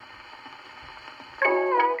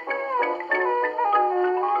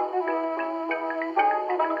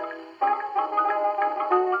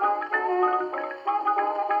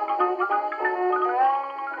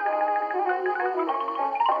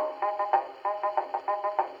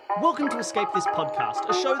Welcome to Escape This Podcast,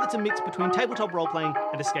 a show that's a mix between tabletop role-playing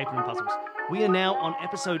and escape room puzzles. We are now on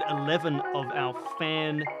episode 11 of our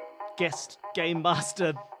fan guest game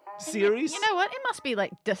master series. You know what? It must be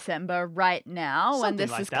like December right now when Something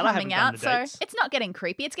this like is that. I coming haven't done out, the so dates. it's not getting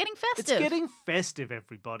creepy. It's getting It's festive. getting festive,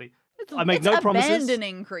 everybody. It's, I make it's no promises.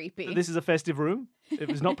 abandoning creepy. This is a festive room. It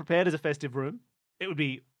was not prepared as a festive room. It would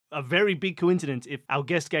be a very big coincidence if our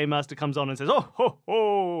guest game master comes on and says, "Oh, ho,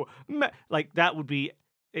 ho," like that would be.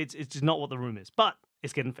 It's just not what the room is, but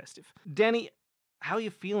it's getting festive. Danny, how are you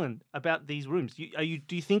feeling about these rooms? Do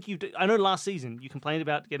you think you? I know last season you complained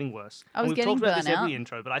about getting worse. I was We've getting talked about this burnout. every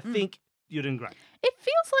intro, but I think you're doing great. It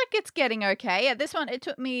feels like it's getting okay. At this one, it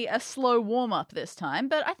took me a slow warm-up this time,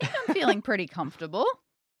 but I think I'm feeling pretty comfortable.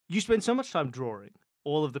 You spend so much time drawing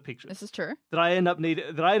all of the pictures This is true. that I end up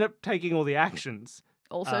taking all the actions.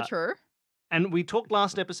 Also true. And we talked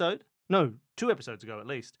last episode, no, 2 episodes ago at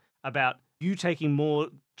least, about you taking more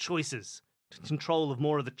choices, control of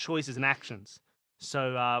more of the choices and actions.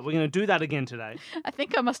 So we're going to do that again today. I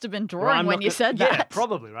think I must have been Where I'm drawing when not you gonna- said Yeah, that.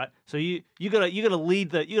 probably, right? So you gotta lead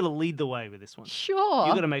the way with this one. Sure.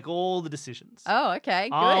 You gotta make all the decisions. Oh, okay.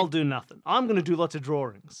 Good. I'll do nothing. I'm gonna do lots of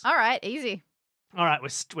drawings. All right, easy. All right,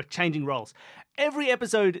 we're changing roles. Every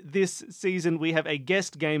episode this season, we have a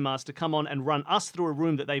guest game master come on and run us through a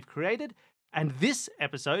room that they've created. And this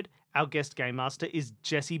episode, our guest game master is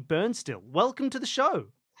Jesse Burnstill. Welcome to the show.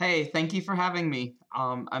 Hey, thank you for having me.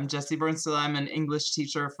 I'm Jesse Burnstill. I'm an English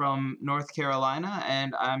teacher from North Carolina,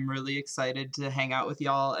 and I'm really excited to hang out with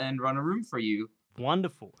y'all and run a room for you.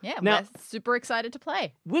 Wonderful. Yeah, Now, we're super excited to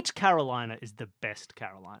play. which Carolina is the best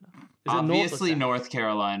Carolina? Is it North or Obviously, South? North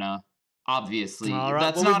Carolina. Obviously. All right.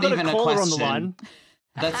 That's well, not we've got even a a caller question. on the line.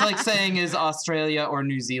 That's like saying, is Australia or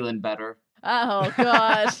New Zealand better? Oh,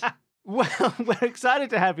 God. Well, we're excited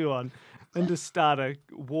to have you on and to start a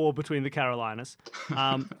war between the Carolinas.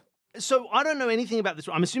 So I don't know anything about this.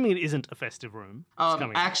 I'm assuming it isn't a festive room. It's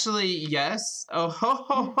coming up. Actually, yes. Oh, ho,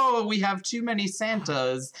 ho, ho, we have too many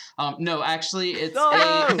Santas. No, actually, it's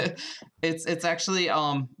No! it's actually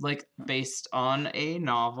like based on a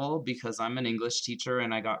novel because I'm an English teacher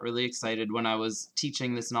and I got really excited when I was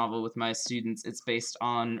teaching this novel with my students. It's based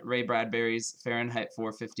on Ray Bradbury's Fahrenheit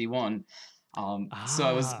 451. So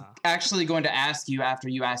I was Ah. actually going to ask you after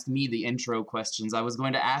you asked me the intro questions. I was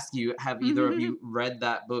going to ask you, have either of you read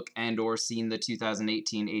that book and or seen the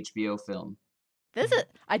 2018 HBO film?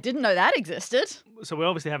 I didn't know that existed. So we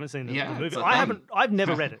obviously haven't seen the Yeah, movie. it's a I've thing.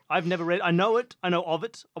 never read it. I've never read it. I know it. I know of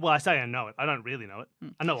it. Well, I say I know it. I don't really know it.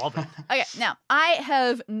 I know of it. Okay, now, I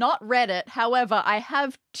have not read it. However, I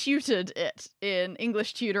have tutored it in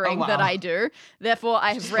English tutoring Oh, wow. that I do. Therefore,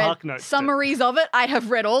 I have Spark read notes it. summaries of it. I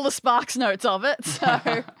have read all the Sparks notes of it.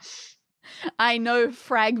 So I know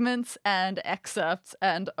fragments and excerpts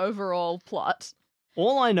and overall plot.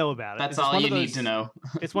 All I know about it That's is it's all one you of need those- to know.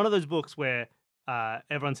 It's one of those books where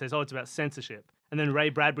everyone says, "Oh, it's about censorship," and then Ray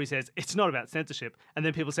Bradbury says, "It's not about censorship," and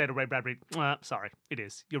then people say to Ray Bradbury, "Sorry, it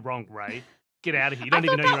is. You're wrong, Ray. Get out of here. You I don't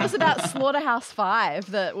even thought know that your was own." about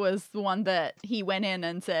Slaughterhouse-Five. That was the one that he went in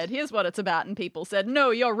and said, "Here's what it's about," and people said,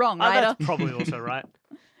 "No, you're wrong, Oh, writer." that's probably also right.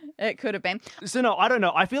 It could have been. So no, I don't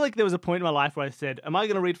know. I feel like there was a point in my life where I said, "Am I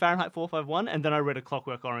going to read Fahrenheit 451?" And then I read A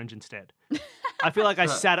Clockwork Orange instead. I feel like I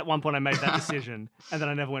sat at one point, I made that decision, and then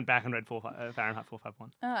I never went back and read Fahrenheit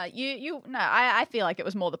 451. No, I feel like it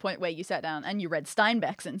was more the point where you sat down and you read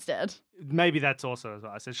Steinbeck's instead. Maybe that's also as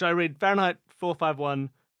well. I said, should I read Fahrenheit 451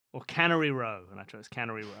 or Cannery Row? And I chose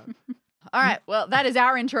Cannery Row. All right, well, that is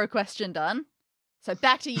our intro question done. So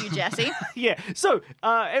back to you, Jesse. Yeah. So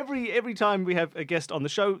every time we have a guest on the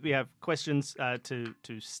show, we have questions to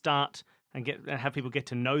start and have people get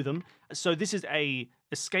to know them. So this is a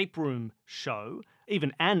escape room show,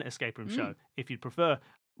 even an escape room show, if you'd prefer.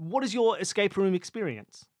 What is your escape room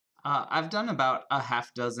experience? I've done about a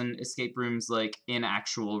half dozen escape rooms, like in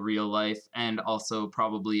actual real life, and also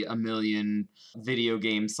probably a million video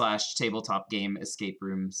game / tabletop game escape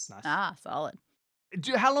rooms. Nice. Solid.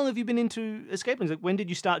 How long have you been into escape rooms? Like, when did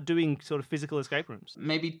you start doing sort of physical escape rooms?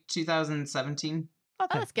 Maybe 2017. Okay, Oh,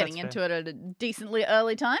 that's getting fair. into it at a decently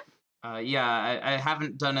early time. Yeah, I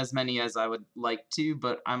haven't done as many as I would like to,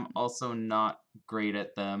 but I'm also not great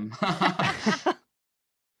at them.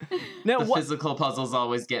 Now, The what physical puzzles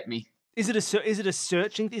always get me. is it? Is it a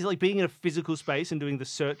searching? Is it like being in a physical space and doing the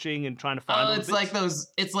searching and trying to find? Oh, all the it's like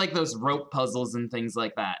bits? those rope puzzles and things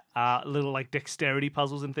like that. Little like dexterity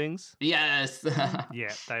puzzles and things. Yes.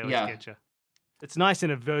 Yeah, they always Yeah. get you. It's nice in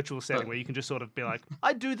a virtual setting where you can just sort of be like,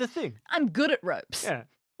 I do the thing. I'm good at ropes. Yeah.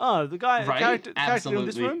 Oh, the guy, Right? character in this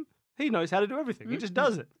Absolutely. room, he knows how to do everything. He just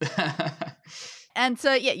does it. And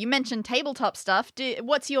so, yeah, you mentioned tabletop stuff.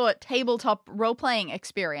 What's your tabletop role-playing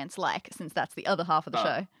experience like, since that's the other half of the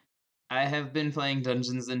show? I have been playing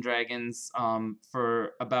Dungeons and Dragons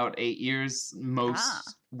for about 8 years,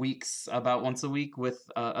 most weeks, about once a week, with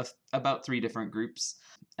about 3 different groups.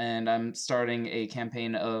 And I'm starting a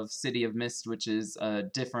campaign of City of Mist, which is a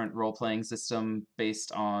different role-playing system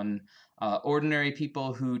based on ordinary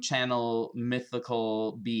people who channel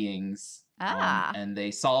mythical beings. And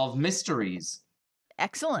they solve mysteries.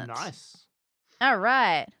 Excellent. Nice. All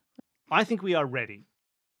right. I think we are ready.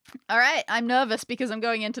 All right. I'm nervous because I'm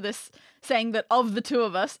going into this saying that of the two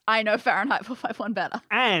of us, I know Fahrenheit 451 better.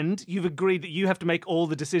 And you've agreed that you have to make all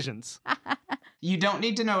the decisions. You don't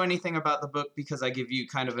need to know anything about the book because I give you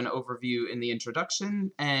kind of an overview in the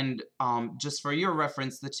introduction. And just for your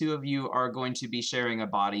reference, the two of you are going to be sharing a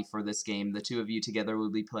body for this game. The two of you together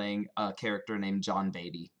will be playing a character named John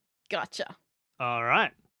Beatty. Gotcha. All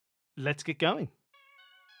right. Let's get going.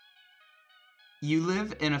 You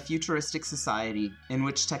live in a futuristic society in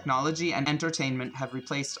which technology and entertainment have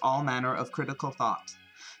replaced all manner of critical thought.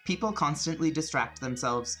 People constantly distract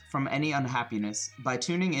themselves from any unhappiness by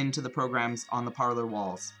tuning in to the programs on the parlor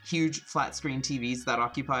walls. Huge flat-screen TVs that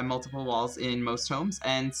occupy multiple walls in most homes,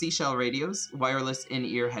 and seashell radios, wireless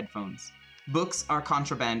in-ear headphones. Books are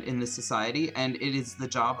contraband in this society, and it is the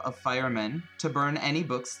job of firemen to burn any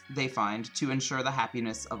books they find to ensure the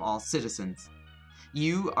happiness of all citizens.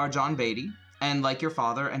 You are John Beatty, and like your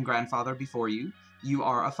father and grandfather before you, you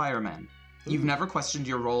are a fireman. You've never questioned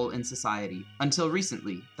your role in society. Until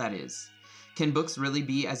recently, that is. Can books really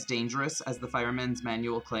be as dangerous as the fireman's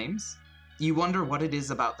manual claims? You wonder what it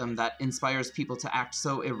is about them that inspires people to act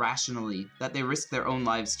so irrationally that they risk their own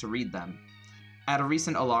lives to read them. At a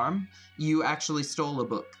recent alarm, you actually stole a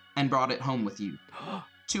book and brought it home with you.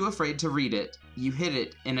 Too afraid to read it, you hid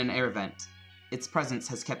it in an air vent. Its presence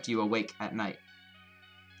has kept you awake at night.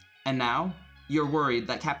 And now, you're worried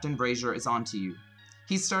that Captain Brazier is onto you.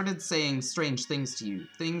 He's started saying strange things to you,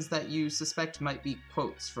 things that you suspect might be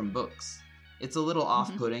quotes from books. It's a little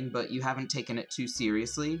off-putting, but you haven't taken it too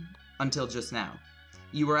seriously until just now.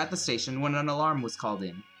 You were at the station when an alarm was called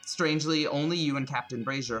in. Strangely, only you and Captain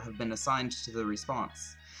Brazier have been assigned to the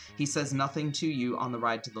response. He says nothing to you on the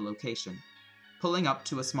ride to the location. Pulling up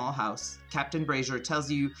to a small house, Captain Brazier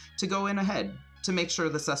tells you to go in ahead to make sure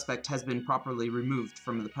the suspect has been properly removed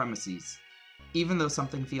from the premises. Even though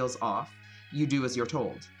something feels off, you do as you're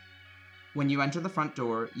told. When you enter the front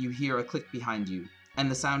door, you hear a click behind you, and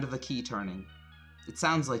the sound of a key turning. It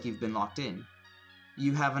sounds like you've been locked in.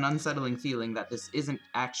 You have an unsettling feeling that this isn't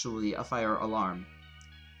actually a fire alarm.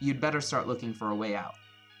 You'd better start looking for a way out.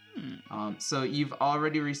 So you've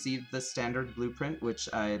already received the standard blueprint, which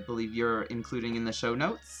I believe you're including in the show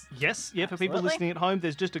notes. Yes, yeah. For people Absolutely. listening at home,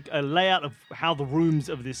 there's just a layout of how the rooms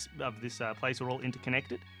of this place are all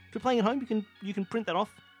interconnected. If you're playing at home, you can print that off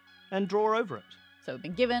and draw over it. So we've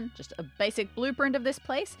been given just a basic blueprint of this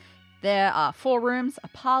place. There are 4 rooms, a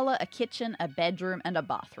parlor, a kitchen, a bedroom, and a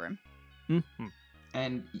bathroom. Mm-hmm.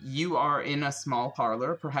 And you are in a small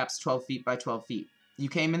parlor, perhaps 12 feet by 12 feet. You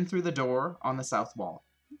came in through the door on the south wall.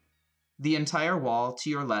 The entire wall to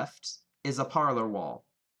your left is a parlor wall,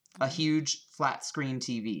 a huge flat-screen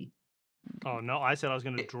TV. Oh no! I said I was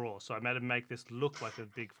going to draw, so I made him make this look like a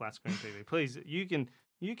big flat screen TV. Please, you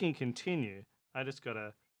can continue. I just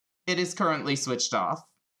gotta. It is currently switched off.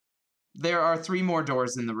 There are 3 more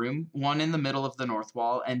doors in the room, 1 in the middle of the north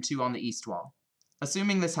wall and 2 on the east wall.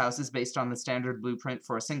 Assuming this house is based on the standard blueprint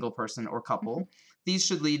for a single person or couple, these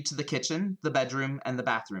should lead to the kitchen, the bedroom, and the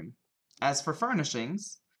bathroom. As for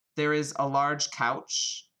furnishings, there is a large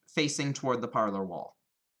couch facing toward the parlor wall.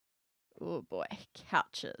 Oh boy,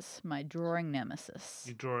 couches, my drawing nemesis.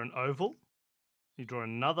 You draw an oval. You draw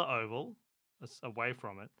another oval that's away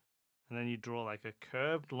from it, and then you draw like a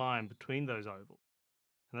curved line between those ovals,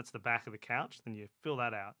 and that's the back of the couch. Then you fill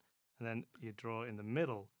that out, and then you draw in the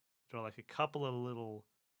middle. Draw like a couple of little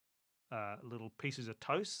pieces of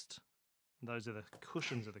toast. And those are the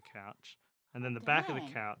cushions of the couch, and then the back of the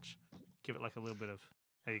Dang. couch. Give it like a little bit of.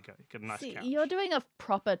 There you go. You get a nice See, couch. you're doing a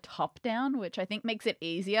proper top-down, which I think makes it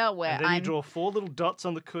easier. Where And then I'm. you draw 4 little dots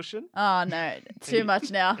on the cushion, Oh no, too you- much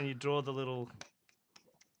now. and you draw the little.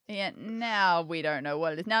 Yeah, now we don't know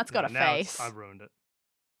what it is. Now it's got a now face. I've ruined it.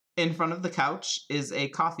 In front of the couch is a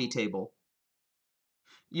coffee table.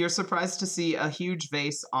 You're surprised to see a huge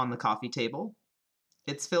vase on the coffee table.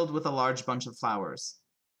 It's filled with a large bunch of flowers.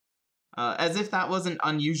 As if that wasn't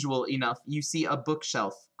unusual enough, you see a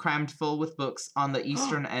bookshelf crammed full with books on the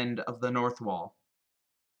eastern end of the north wall.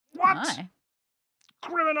 What? My.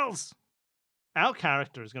 Criminals! Our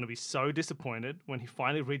character is going to be so disappointed when he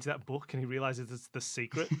finally reads that book and he realizes it's the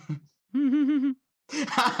secret.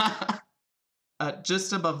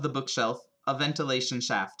 Just above the bookshelf, a ventilation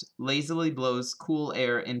shaft lazily blows cool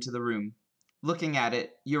air into the room. Looking at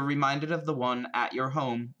it, you're reminded of the one at your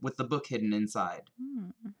home with the book hidden inside.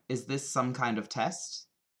 Is this some kind of test?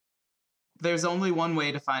 There's only one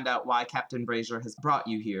way to find out why Captain Brazier has brought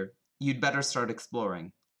you here. You'd better start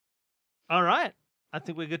exploring. All right. I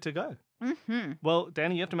think we're good to go. Mm-hmm. Well,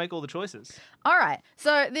 Danny, you have to make all the choices. All right.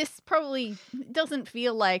 So this probably doesn't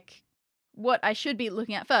feel like what I should be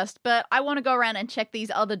looking at first, but I want to go around and check these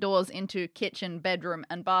other doors into kitchen, bedroom,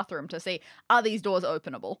 and bathroom to see, are these doors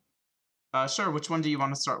openable? Sure, which one do you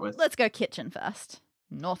want to start with? Let's go kitchen first.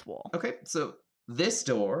 North wall. Okay, so this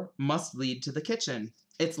door must lead to the kitchen.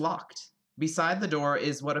 It's locked. Beside the door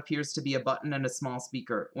is what appears to be a button and a small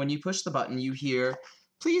speaker. When you push the button, you hear,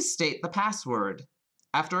 "Please state the password."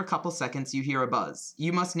 After a couple seconds, you hear a buzz.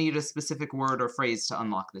 You must need a specific word or phrase to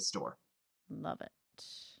unlock this door. Love it.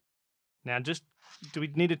 Now, do we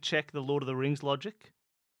need to check the Lord of the Rings logic?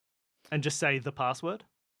 And just say the password?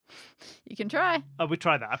 You can try. Oh, we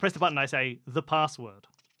try that. I press the button, I say the password.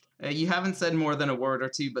 You haven't said more than a word or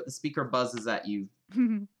two, but the speaker buzzes at you.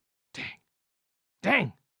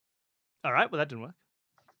 Dang. All right, well, that didn't work.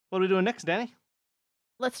 What are we doing next, Danny?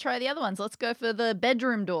 Let's try the other ones. Let's go for the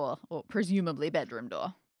bedroom door, or presumably bedroom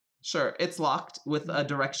door. Sure, it's locked with a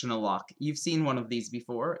directional lock. You've seen one of these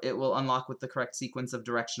before. It will unlock with the correct sequence of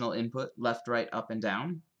directional input, left, right, up, and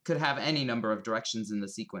down. Could have any number of directions in the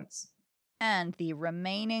sequence. And the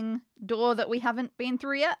remaining door that we haven't been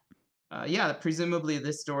through yet? Yeah, presumably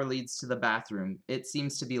this door leads to the bathroom. It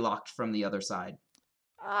seems to be locked from the other side.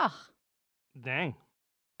 Ah. Dang.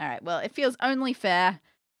 All right, well, it feels only fair,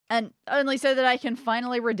 and only so that I can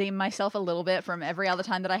finally redeem myself a little bit from every other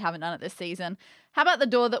time that I haven't done it this season. How about the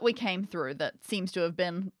door that we came through that seems to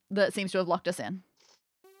have locked us in?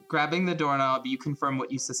 Grabbing the doorknob, you confirm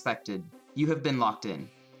what you suspected. You have been locked in.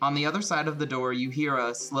 On the other side of the door, you hear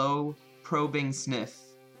a slow, probing sniff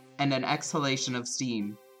and an exhalation of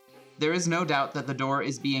steam. There is no doubt that the door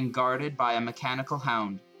is being guarded by a mechanical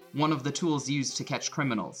hound, one of the tools used to catch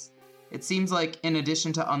criminals. It seems like, in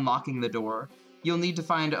addition to unlocking the door, you'll need to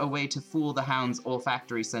find a way to fool the hound's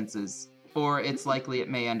olfactory senses, or it's likely it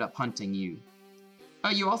may end up hunting you.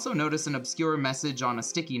 You also notice an obscure message on a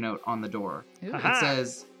sticky note on the door. Ooh. It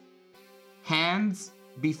says, "Hands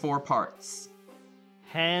before parts."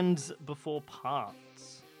 Hands before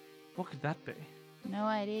parts. What could that be? No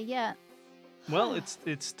idea yet. Well, it's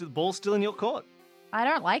the ball's still in your court. I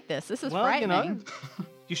don't like this. This is Well, frightening.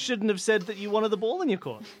 You shouldn't have said that you wanted the ball in your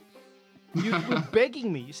court. You were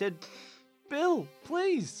begging me. You said, "Bill,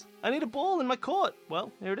 please, I need a ball in my court."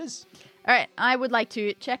 Well, there it is. All right, I would like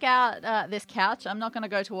to check out this couch. I'm not going to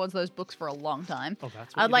go towards those books for a long time. Oh,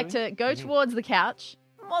 that's what I'd you're like doing? to go towards the couch.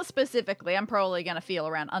 More specifically, I'm probably going to feel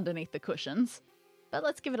around underneath the cushions. But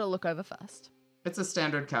let's give it a look over first. It's a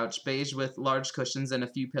standard couch, beige with large cushions and a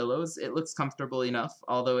few pillows. It looks comfortable enough,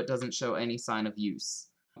 although it doesn't show any sign of use.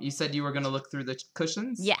 You said you were going to look through the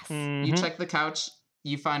cushions? Yes. You Mhm. check the couch,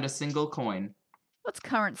 you find a single coin. What's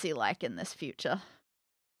currency like in this future?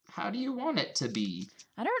 How do you want it to be?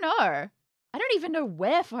 I don't know. I don't even know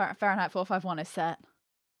where Fahrenheit 451 is set.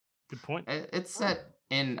 Good point. It's set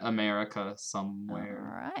in America All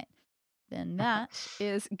somewhere. right. Then that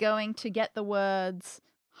is going to get the words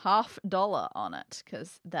 $50 on it,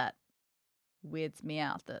 because that weirds me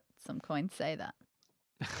out that some coins say that.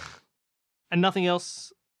 And nothing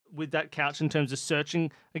else with that couch in terms of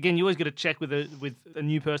searching. Again, you always got to check with a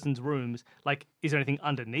new person's rooms. Like, is there anything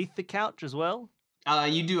underneath the couch as well?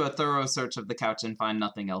 You do a thorough search of the couch and find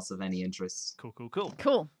nothing else of any interest. Cool.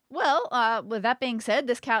 Cool. Well, with that being said,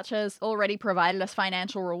 this couch has already provided us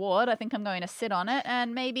financial reward. I think I'm going to sit on it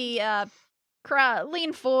and maybe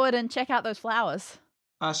lean forward and check out those flowers.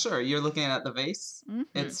 Sure, you're looking at the vase. Mhm.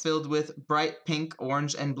 It's filled with bright pink,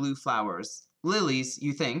 orange, and blue flowers. Lilies,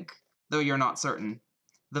 you think, though you're not certain.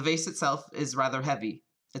 The vase itself is rather heavy.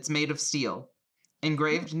 It's made of steel.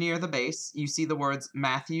 Engraved near the base, you see the words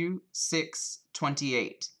Matthew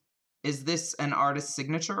 6:28. Is this an artist's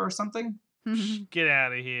signature or something? Get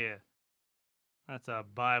out of here. That's a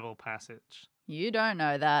Bible passage. You don't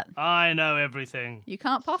know that. I know everything. You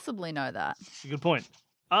can't possibly know that. Good point.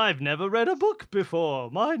 I've never read a book before.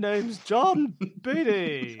 My name's John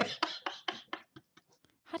Beatty.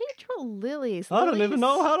 How do you draw lilies? I don't even Lilies?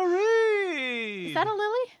 know how to read. Is that a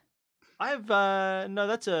lily? I've no,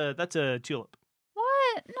 that's a tulip.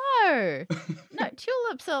 What? No. No,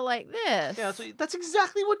 tulips are like this. Yeah, that's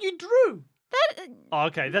exactly what you drew. That, Oh,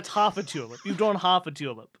 okay, that's half a tulip. You've drawn half a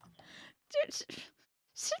tulip.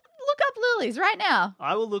 look up lilies right now.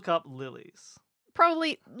 I will look up lilies.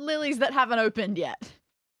 Probably lilies that haven't opened yet.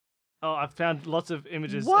 Oh, I've found lots of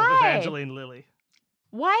images Why? of Evangeline Lilly.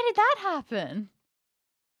 Why did that happen?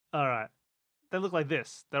 All right. They look like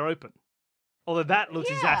this. They're open. Although that looks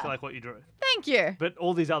exactly Yeah. like what you drew. Thank you. But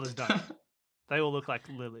all these others don't. They all look like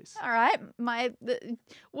lilies. All right.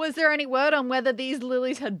 Was there any word on whether these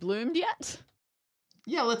lilies had bloomed yet?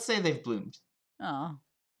 Yeah, let's say they've bloomed. Oh,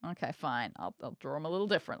 okay, fine. I'll draw them a little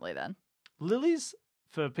differently then. Lilies,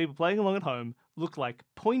 for people playing along at home, look like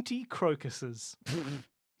pointy crocuses.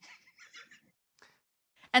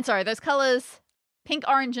 And sorry, those colors, pink,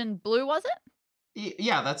 orange, and blue, was it?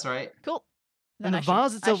 Yeah, that's right. Cool. And the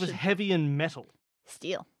vase itself is heavy and metal.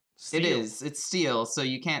 Steel. It Steel. is. It's steel, so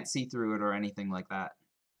you can't see through it or anything like that.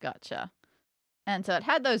 Gotcha. And so it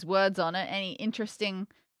had those words on it. Any interesting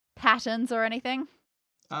patterns or anything?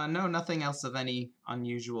 No, nothing else of any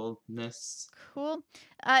unusualness. Cool.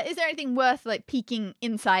 Is there anything worth like peeking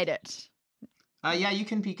inside it? Yeah, you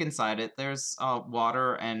can peek inside it. There's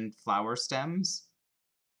water and flower stems.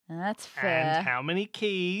 That's fair. And how many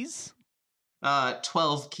keys?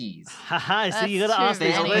 12 keys. Haha, so you That's gotta ask too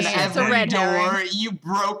these They many. open It's questions. a every red herring. door. You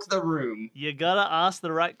broke the room. You gotta ask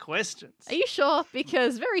the right questions. Are you sure?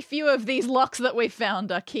 Because very few of these locks that we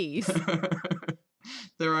found are keys.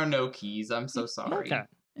 There are no keys. I'm so sorry. Okay.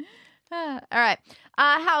 All right.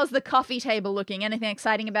 How's the coffee table looking? Anything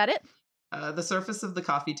exciting about it? The surface of the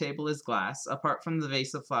coffee table is glass. Apart from the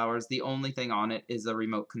vase of flowers, the only thing on it is a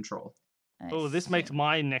remote control. Oh, this makes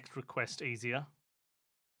my next request easier.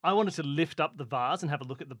 I wanted to lift up the vase and have a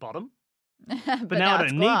look at the bottom, but now I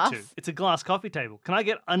it's don't glass. need to. It's a glass coffee table. Can I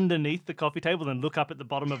get underneath the coffee table and look up at the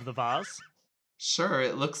bottom of the vase? Sure,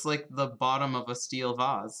 it looks like the bottom of a steel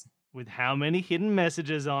vase. With how many hidden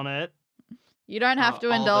messages on it? You don't have to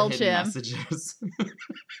All the indulge hidden him. Messages.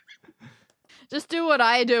 Just do what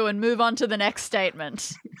I do and move on to the next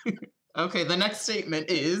statement. Okay, the next statement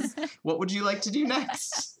is, what would you like to do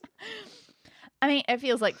next? I mean, it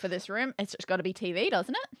feels like for this room, it's just got to be TV,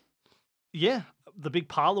 doesn't it? Yeah, the big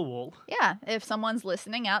parlor wall. Yeah, if someone's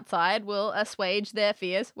listening outside, we'll assuage their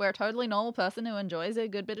fears. We're a totally normal person who enjoys a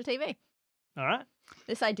good bit of TV. All right.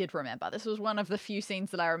 This I did remember. This was one of the few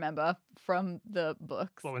scenes that I remember from the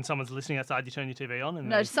books. Well, when someone's listening outside, you turn your TV on and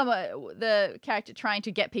No, they- the character trying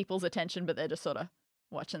to get people's attention, but they're just sort of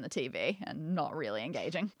watching the TV and not really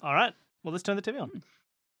engaging. All right. Well, let's turn the TV on.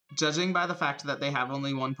 Judging by the fact that they have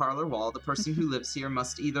only one parlor wall, the person who lives here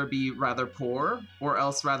must either be rather poor or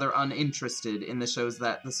else rather uninterested in the shows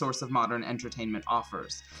that the source of modern entertainment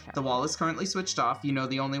offers. The wall is currently switched off. You know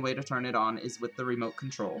the only way to turn it on is with the remote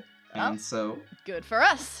control. And so Good for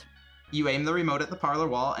us. you aim the remote at the parlor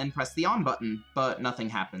wall and press the on button, but nothing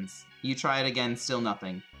happens. You try it again, still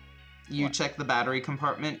nothing. You What? check the battery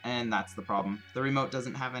compartment, and that's the problem. The remote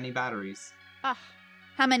doesn't have any batteries. Ah,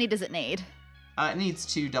 how many does it need? It needs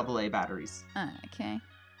 2 AA batteries. Okay,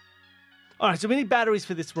 All right, so we need batteries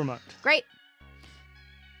for this remote. great.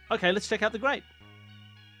 Okay, let's check out the grate.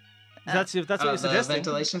 Uh, That's what you're the suggesting.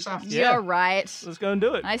 ventilation shaft. Yeah. You're right. Let's go and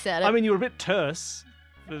do it. I said it. I mean, you were a bit terse.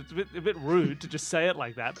 It's a bit rude to just say it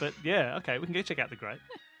like that, but yeah, okay, we can go check out the grate.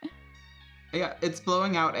 Yeah, it's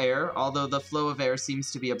blowing out air, although the flow of air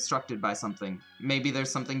seems to be obstructed by something. Maybe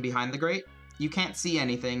there's something behind the grate? You can't see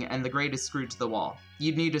anything, and the grate is screwed to the wall.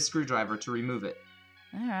 You'd need a screwdriver to remove it.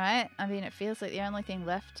 All right. I mean, it feels like the only thing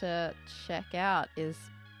left to check out is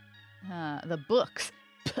the books.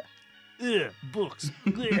 Ugh, books.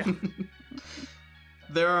 Ugh.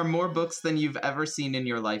 There are more books than you've ever seen in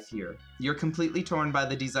your life here. You're completely torn by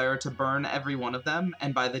the desire to burn every one of them,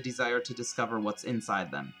 and by the desire to discover what's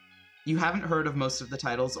inside them. You haven't heard of most of the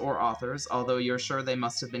titles or authors, although you're sure they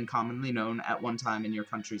must have been commonly known at one time in your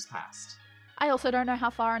country's past. I also don't know how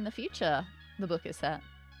far in the future the book is set.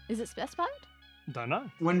 Is it specified? Don't know.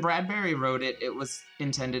 When Bradbury wrote it, it was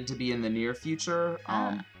intended to be in the near future,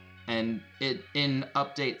 and it in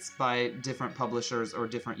updates by different publishers or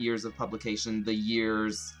different years of publication, the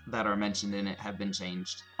years that are mentioned in it have been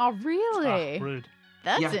changed. Oh, really? Ah, rude.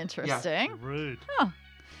 That's Yeah, yeah. interesting. Rude. All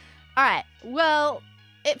right. Well,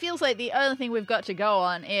 it feels like the only thing we've got to go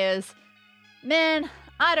on is, man,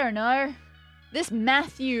 I don't know. This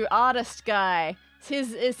Matthew artist guy.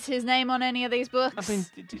 Is his name on any of these books? I mean,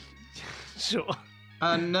 sure.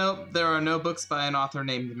 No, there are no books by an author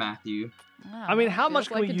named Matthew. Oh, I mean, how feels much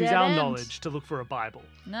can like we a use dead our end. knowledge to look for a Bible?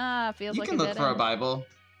 Nah, feels You like can a look dead for a end. Bible.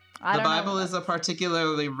 I The don't Bible know. is a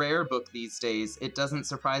particularly rare book these days. It doesn't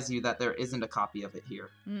surprise you that there isn't a copy of it here.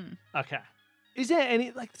 Hmm. Okay. Is there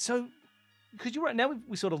any, like, so, because you're right, now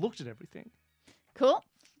we sort of looked at everything. Cool.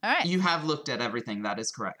 All right. You have looked at everything, that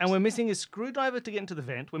is correct. And we're missing a screwdriver to get into the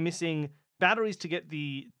vent. We're missing batteries to get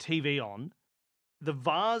the TV on. The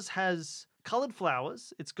vase has coloured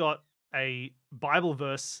flowers. It's got a Bible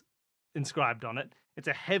verse inscribed on it. It's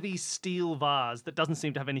a heavy steel vase that doesn't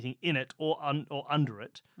seem to have anything in it or under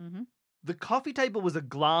it. Mm-hmm. The coffee table was a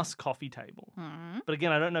glass coffee table. Mm-hmm. But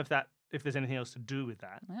again, I don't know if there's anything else to do with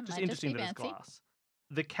that. Well, it Just might interesting be that it's fancy. glass.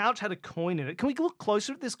 The couch had a coin in it. Can we look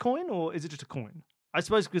closer at this coin, or is it just a coin? I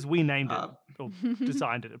suppose because we named it or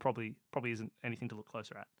designed it, it probably isn't anything to look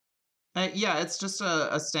closer at. Yeah, it's just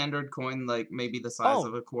a standard coin, like maybe the size Oh.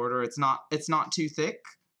 of a quarter. It's not too thick.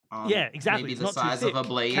 Yeah, exactly. Maybe It's the not too size of a thick.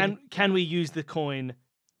 blade. Can we use the coin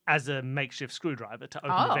as a makeshift screwdriver to open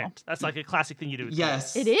the Oh. vent? That's like a classic thing you do. With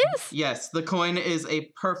Yes. It is? Yes, the coin is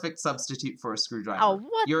a perfect substitute for a screwdriver. Oh,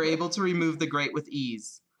 what? You're able to remove the grate with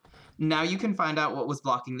ease. Now you can find out what was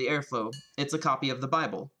blocking the airflow. It's a copy of the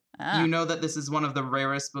Bible. Ah. You know that this is one of the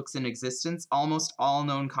rarest books in existence. Almost all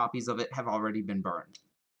known copies of it have already been burned.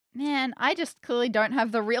 Man, I just clearly don't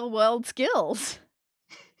have the real world skills.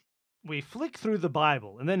 We flick through the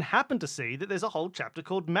Bible and then happen to see that there's a whole chapter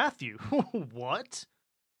called Matthew. What?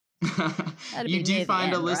 That'd You be do near the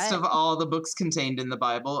find a end, list right? of all the books contained in the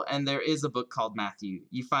Bible, and there is a book called Matthew.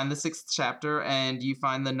 You find the 6th chapter, and you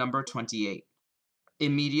find the number 28.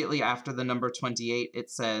 Immediately after the number 28, it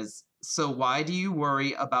says, "So why do you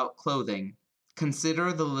worry about clothing?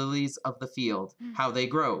 Consider the lilies of the field, how they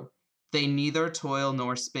grow. They neither toil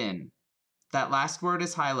nor spin." That last word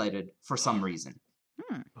is highlighted for some reason.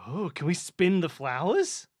 Oh, can we spin the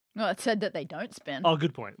flowers? Well, it said that they don't spin. Oh,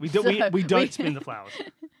 good point. We don't. So we don't we- spin the flowers.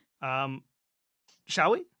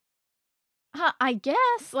 Shall we? I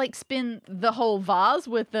guess, like, spin the whole vase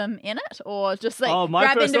with them in it, or just, like, oh, my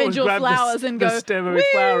grab first thought was individual grab flowers the, and the go, stem of each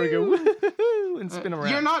flower and go "Woo!" woo and spin around.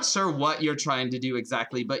 You're not sure what you're trying to do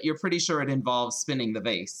exactly, but you're pretty sure it involves spinning the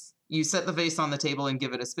vase. You set the vase on the table and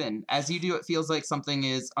give it a spin. As you do, it feels like something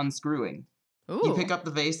is unscrewing. Ooh. You pick up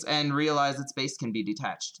the vase and realize its base can be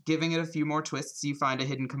detached. Giving it a few more twists, you find a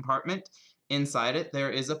hidden compartment. Inside it, there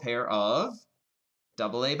is a pair of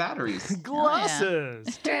AA batteries.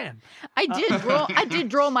 Glasses. Damn. I did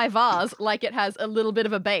draw my vase like it has a little bit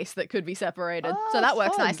of a base that could be separated. So Ah, that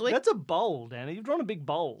works fun. nicely. That's a bowl, Danny. You've drawn a big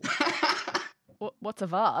bowl. What's a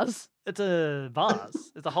vase? It's a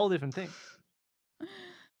vase. It's a whole different thing.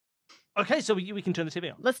 Okay, so we can turn the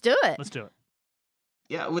TV on. Let's do it. Let's do it.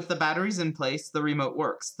 Yeah, with the batteries in place, the remote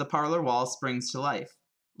works. The parlor wall springs to life.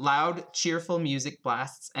 Loud, cheerful music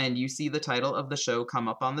blasts, and you see the title of the show come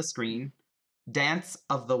up on the screen, Dance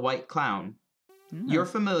of the White Clown. You're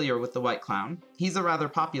familiar with the White Clown. He's a rather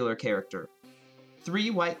popular character. 3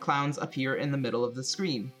 white clowns appear in the middle of the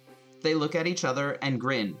screen. They look at each other and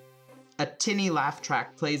grin. A tinny laugh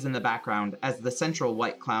track plays in the background as the central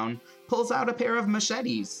white clown pulls out a pair of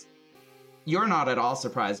machetes. You're not at all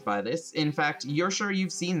surprised by this. In fact, you're sure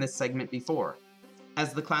you've seen this segment before.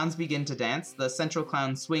 As the clowns begin to dance, the central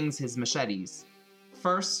clown swings his machetes.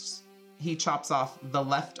 First, he chops off the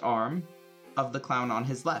left arm of the clown on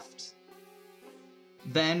his left.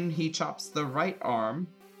 Then he chops the right arm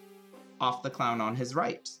off the clown on his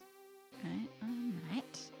right.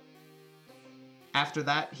 Alright. After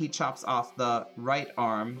that, he chops off the right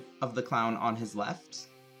arm of the clown on his left.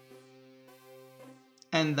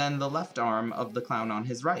 And then the left arm of the clown on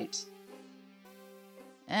his right.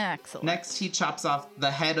 Excellent. Next, he chops off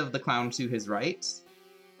the head of the clown to his right,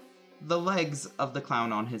 the legs of the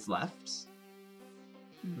clown on his left,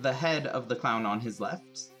 the head of the clown on his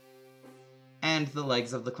left, and the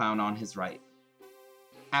legs of the clown on his right.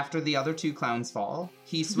 After the other 2 clowns fall,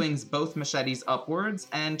 he swings both machetes upwards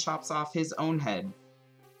and chops off his own head.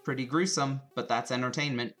 Pretty gruesome, but that's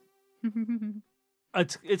entertainment.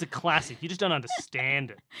 It's a classic. You just don't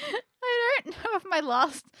understand it. I don't know if my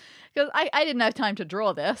last, because I didn't have time to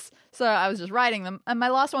draw this, so I was just writing them, and my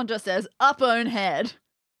last one just says up own head.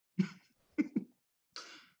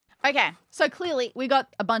 Okay, so clearly we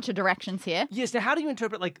got a bunch of directions here. Yes. Now, how do you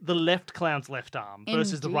interpret like the left clown's left arm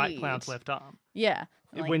versus the right clown's Indeed. left arm Yeah.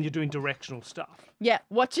 like- when you're doing directional stuff? yeah,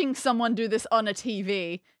 watching someone do this on a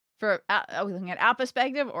TV are we looking at our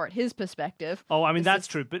perspective or at his perspective? Oh, I mean This that's is-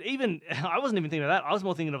 true. But even I wasn't even thinking of that. I was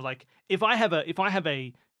more thinking of like if I have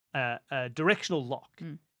a directional lock,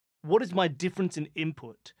 what is my difference in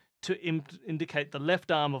input to indicate the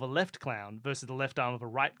left arm of a left clown versus the left arm of a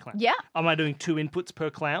right clown? Yeah, Am I doing 2 inputs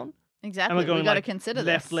per clown? exactly. Am I going We got to like consider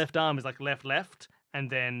left this. left arm is like left,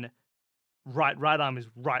 and then right arm is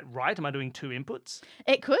right. Am I doing 2 inputs?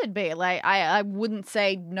 It could be like I wouldn't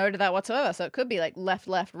say no to that whatsoever. So it could be like left,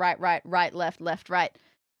 right, left, right,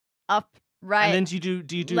 up, right, And then do you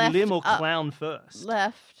do left, limb or up, clown first?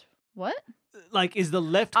 left. What? Like, is the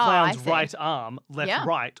left Oh, I clown's see. right arm left Yeah.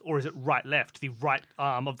 right, or is it right left, the right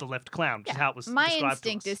arm of the left clown, which is how it was My described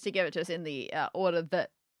instinct to us. is to give it to us in the order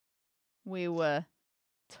that we were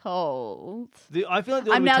told. I feel like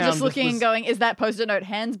the I'm Order now of Town just looking was, and going, is that post-it note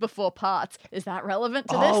hands before parts? Is that relevant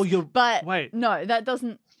to Oh, this? you're But wait. no, that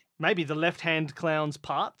doesn't. Maybe the left-hand clown's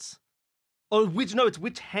parts? Or it's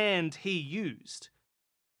which hand he used.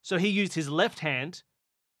 So he used his left hand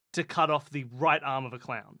to cut off the right arm of a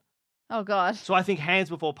clown. Oh, God. So I think hands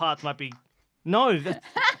before parts might be... No,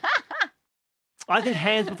 I think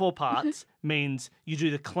hands before parts means you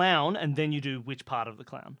do the clown and then you do which part of the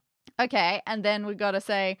clown. Okay, and then we got to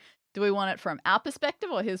say, do we want it from our perspective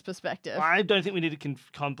or his perspective? I don't think we need to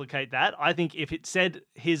complicate that. I think if it said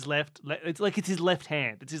his left, it's like it's his left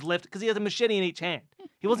hand. It's his left, because he has a machete in each hand.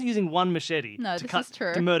 He wasn't using one machete No, to this is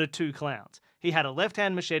true. to murder two clowns. He had a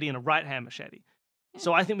left-hand machete and a right-hand machete.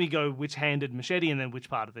 So I think we go which-handed machete and then which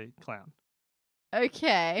part of the clown.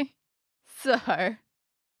 Okay, so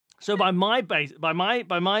So by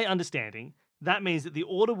my understanding, that means that the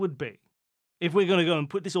order would be, if we're going to go and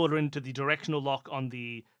put this order into the directional lock on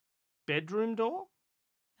the bedroom door.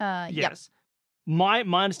 yep. Yes. My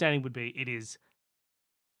understanding would be it is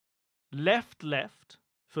left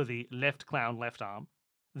for the left clown left arm,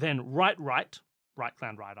 then right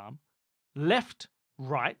clown right arm, left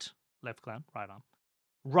clown right arm,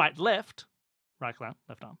 right clown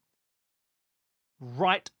left arm,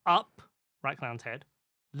 right up right clown's head,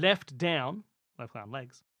 left down left clown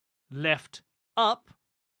legs, left up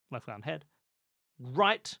left clown head,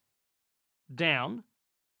 right down,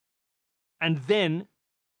 and then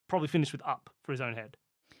probably finish with up for his own head.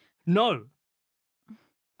 No.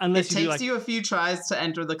 Unless It you do takes like, you a few tries to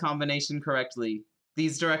enter the combination correctly.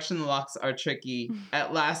 These direction locks are tricky.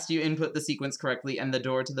 At last, you input the sequence correctly, and the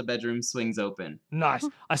door to the bedroom swings open. nice.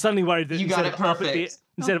 I suddenly worried that You got it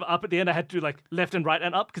instead of up at the end, I had to do like left and right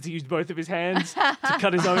and up because he used both of his hands to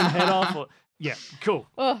cut his own head off. Yeah, cool.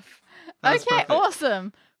 Oof. That was Okay, perfect.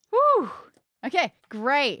 awesome. Woo. Okay,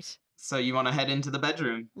 great. So you want to head into the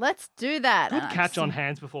bedroom. Let's do that. Good And I'm catch on so-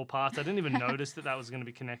 hands before parts. I didn't even notice that was going to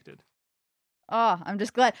be connected. Oh, I'm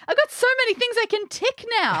just glad. I've got so many things I can tick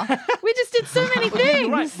now. We just did so many Well, things. you're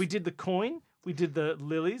right. We did the coin. We did the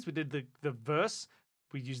lilies. We did the verse.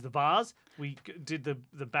 We used the vase. We did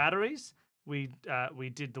the batteries. We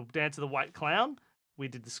did the dance of the white clown. We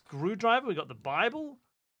did the screwdriver. We got the Bible.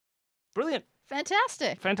 Brilliant.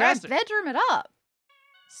 Fantastic. Fantastic. All right, bedroom it up.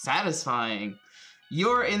 Satisfying.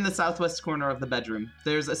 You're in the southwest corner of the bedroom.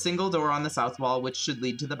 There's a single door on the south wall which should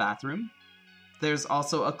lead to the bathroom. There's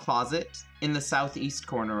also a closet in the southeast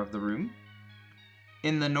corner of the room.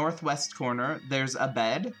 In the northwest corner, there's a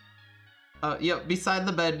bed. Beside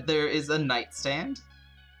the bed, there is a nightstand.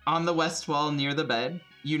 On the west wall near the bed,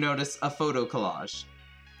 you notice a photo collage.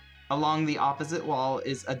 Along the opposite wall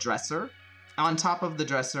is a dresser. On top of the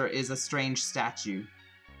dresser is a strange statue.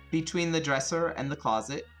 Between the dresser and the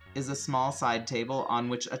closet is a small side table on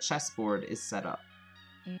which a chessboard is set up.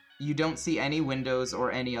 You don't see any windows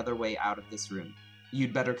or any other way out of this room.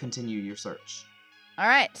 You'd better continue your search. All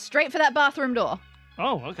right, straight for that bathroom door.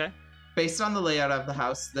 Oh, okay. Based on the layout of the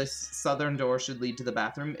house, this southern door should lead to the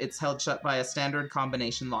bathroom. It's held shut by a standard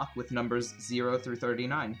combination lock with numbers 0 through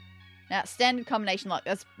 39. Now, standard combination lock,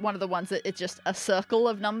 that's one of the ones that it's just a circle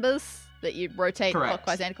of numbers that you rotate Correct.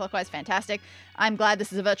 clockwise, anti-clockwise. Fantastic. I'm glad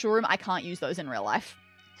this is a virtual room. I can't use those in real life.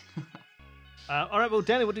 All right, well,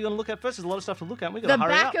 Danny, what are you going to look at first? There's a lot of stuff to look at. We've got The to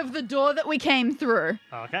hurry back up. of the door that we came through.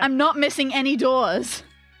 Okay. I'm not missing any doors.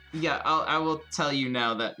 Yeah, I will tell you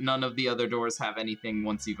now that none of the other doors have anything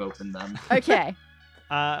once you've opened them. Okay,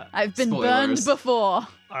 I've been burned Spoilers. before. All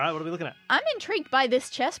right, what are we looking at? I'm intrigued by this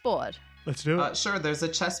chessboard. Let's do Sure, there's a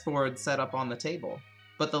chessboard set up on the table,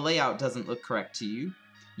 but the layout doesn't look correct to you.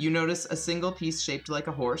 You notice a single piece shaped like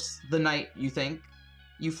a horse, the knight, you think.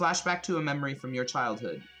 You flash back to a memory from your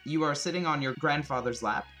childhood. You are sitting on your grandfather's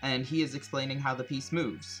lap, and he is explaining how the piece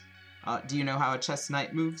moves. Do you know how a chess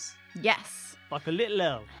knight moves? Yes. Like a little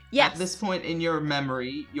elf. Yes. At this point in your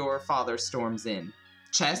memory, your father storms in.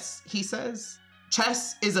 Chess, he says.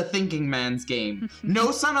 Chess is a thinking man's game.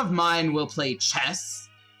 No son of mine will play chess.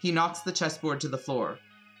 He knocks the chessboard to the floor.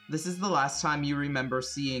 This is the last time you remember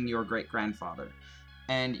seeing your great-grandfather.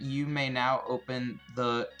 And you may now open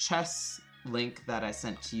the chess link that I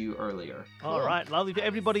sent to you earlier. All right, lovely. For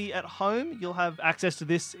everybody at home, you'll have access to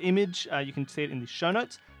this image. You can see it in the show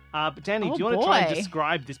notes. But Danny, Oh, do you want to try and boy.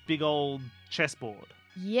 describe this big old chessboard?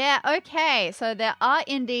 Yeah, okay. So there are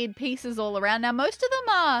indeed pieces all around. Now, most of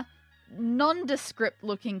them are nondescript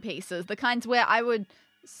looking pieces, the kinds where I would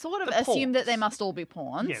sort of The assume that they pawns. must all be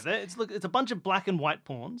pawns. Yeah, it's a bunch of black and white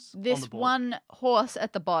pawns on the This board. one horse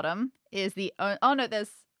at the bottom is the... Oh, no, there's...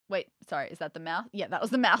 Wait, sorry, is that the mouse? Yeah, that was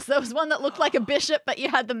the mouse. There was one that looked like a bishop, but you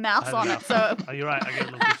had the mouse I on had it, the mouse. so... Oh, you're right. I get a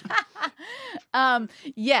little bit.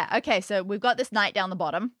 Yeah, okay, so we've got this knight down the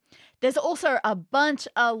bottom. There's also a bunch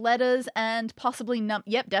of letters and possibly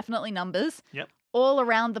definitely numbers. Yep. All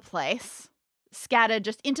around the place, scattered,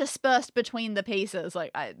 just interspersed between the pieces.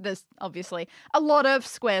 There's obviously a lot of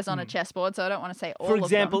squares on a chessboard, so I don't want to say all For of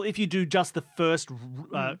example, them. if you do just the first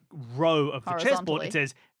row of the chessboard, Horizontally. it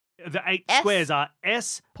says the 8 S, squares are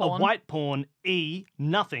S, pawn. a white pawn, E,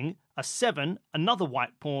 nothing, a 7, another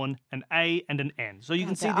white pawn, an A, and an N. So you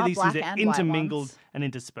can see there that are these things black are and white intermingled ones. and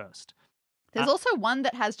interspersed. There's also one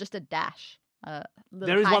that has just a dash.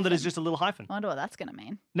 There is one that is just a little hyphen. I wonder what that's going to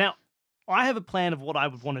mean. Now, I have a plan of what I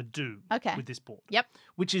would want to do Okay. with this board. Yep.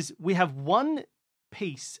 Which is we have one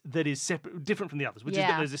piece that is separate, different from the others, which is that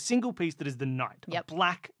Yeah. there's a single piece that is the knight, Yep. a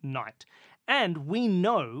black knight. And we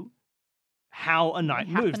know how a knight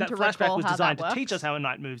moves. happen That to flashback recall was how designed that to teach works. us how a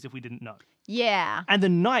knight moves if we didn't know. Yeah. And the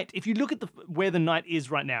knight, if you look at where the knight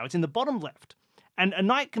is right now, it's in the bottom left. And a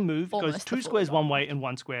knight can move, goes Almost the 2 full squares one bottom way left. and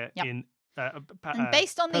 1 square Yep. in And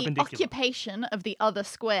based on the perpendicular. occupation of the other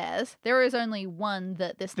squares, there is only one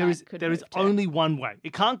that this knight could There move is to. only one way.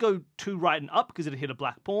 It can't go 2 right and up because it'll hit a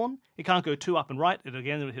black pawn. It can't go 2 up and right. It'll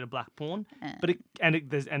hit a black pawn. But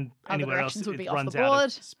anywhere else directions would it be off runs the out board.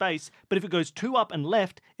 of space. But if it goes 2 up and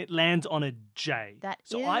left, it lands on a J.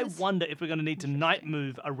 So I is wonder if we're going to need to knight interesting.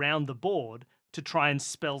 move around the board to try and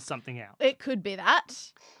spell something out. It could be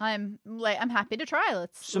that. I'm happy to try.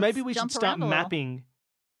 So maybe we should jump start around a little. mapping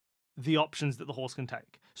the options that the horse can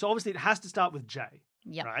take. So obviously it has to start with J,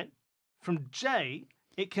 Yep. right? From J,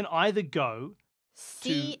 it can either go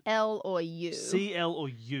C, L, or U. C, L, or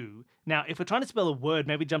U. Now, if we're trying to spell a word,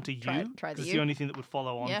 maybe jump to Try U. the 'cause it's U. the only thing that would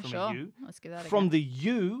follow on Yeah, from sure. a U. Let's give that From again. the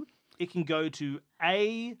U, it can go to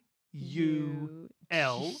A, U,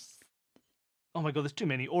 L. Oh my god, there's too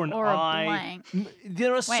many. Or an Or a I. blank.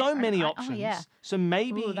 There are so an many I- oh, options. yeah. So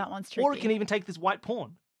maybe, Ooh, that one's or it can tricky. even take this white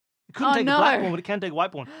pawn. It couldn't Oh, take a black no. pawn, but it can take a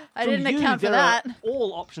white pawn. I From didn't U, account for there are that.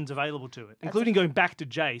 all options available to it, That's a- including going back to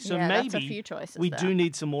J. So Yeah, maybe that's a few choices we there. do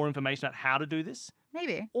need some more information about how to do this.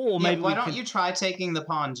 Maybe. Or Yeah, maybe why we don't could- you try taking the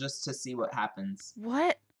pawn just to see what happens?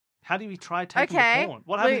 What? How do we try taking Okay, the pawn?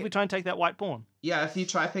 What happens if wait. we try and take that white pawn? Yeah, if you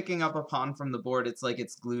try picking up a pawn from the board, it's like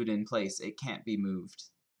it's glued in place. It can't be moved.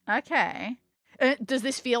 Okay. Does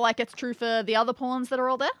this feel like it's true for the other pawns that are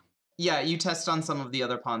all there? Yeah, you test on some of the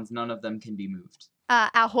other pawns. None of them can be moved.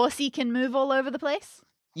 Our horsey can move all over the place?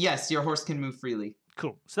 Yes, your horse can move freely.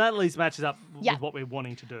 Cool. So that at least matches up Yeah. with what we're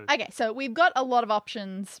wanting to do. Okay, so we've got a lot of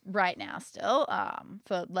options right now still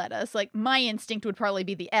for letters. Like, my instinct would probably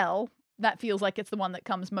be the L. That feels like it's the one that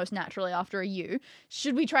comes most naturally after a U.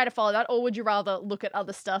 Should we try to follow that, or would you rather look at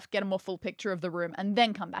other stuff, get a more full picture of the room, and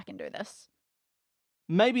then come back and do this?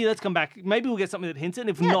 Maybe let's come back. Maybe we'll get something that hints it. And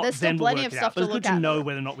if Yeah, not, there's still then we'll plenty work of it stuff out. But to it's look good to at. know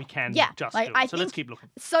whether or not we can Yeah, just like, do I it. So let's think- keep looking.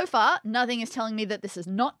 So far, nothing is telling me that this is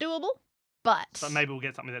not doable, but But maybe we'll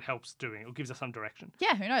get something that helps doing it or gives us some direction.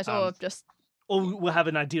 yeah, who knows? Or just Or we'll have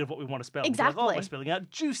an idea of what we want to spell. We'll be like, oh, Exactly. we're spelling out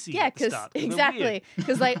juicy yeah, at the because start. We're exactly weird.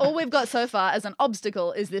 because like all we've got so far as an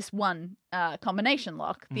obstacle is this one combination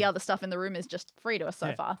lock. The Mm. other stuff in the room is just free to us so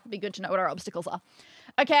Yeah. far. It'd be good to know what our obstacles are.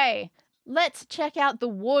 Okay, let's check out the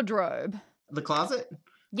wardrobe. The closet?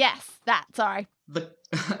 Yes, that. Sorry. The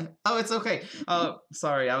Oh, it's okay.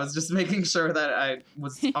 Sorry, I was just making sure that I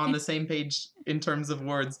was on the same page in terms of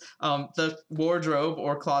words. The wardrobe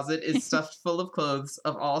or closet is stuffed full of clothes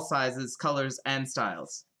of all sizes, colors, and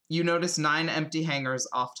styles. You notice 9 empty hangers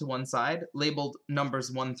off to one side, labeled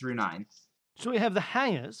numbers 1 through 9. So we have the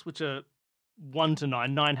hangers, which are 1 to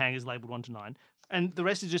 9, 9 hangers labeled 1 to 9. And the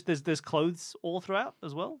rest is just there's clothes all throughout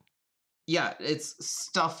as well. Yeah, it's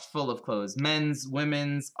stuffed full of clothes. Men's,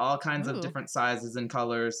 women's, all kinds Ooh. of different sizes and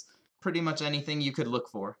colors. Pretty much anything you could look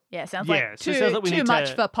for. Yeah, sounds Yeah, like so it too, sounds like we too need much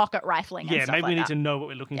to- for pocket rifling. And Yeah, stuff maybe like we need that. to know what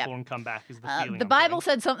we're looking Yep. for and come back is the feeling. The I'm Bible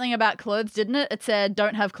getting. said something about clothes, didn't it? It said,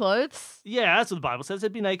 "Don't have clothes." Yeah, that's what the Bible says.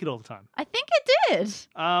 They'd be naked all the time. I think it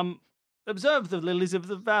did. Observe the lilies of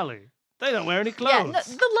the valley. They don't wear any clothes. Yeah, no, the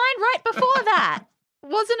line right before that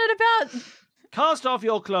wasn't it about? Cast off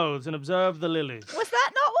your clothes and observe the lilies. Was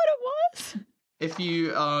that not what it was? If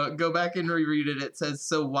you go back and reread it, it says,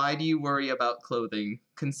 "So why do you worry about clothing?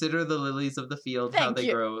 Consider the lilies of the field, how Thank they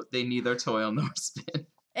you. grow. They neither toil nor spin."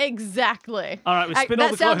 Exactly. All right, we spin all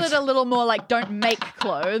That the sounded clothes. a little more like "don't make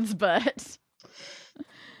clothes," but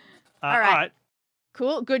All right. right.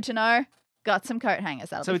 cool. Good to know. Got some coat hangers.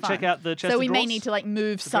 That'll So be we check fun. out the chest So of we may drawers? need to like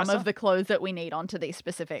move The some dresser? of the clothes that we need onto these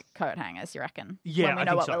specific coat hangers. You reckon? Yeah, when we I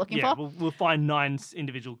know think what so. we're looking yeah, for. We'll find 9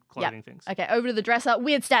 individual clothing things. Okay, over to the dresser.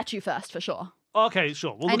 Weird statue first, for sure. Okay,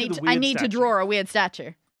 sure. We'll I look need at the to, I weird need to statue. draw a weird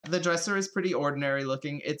statue. The dresser is pretty ordinary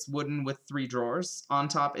looking. It's wooden with 3 drawers. On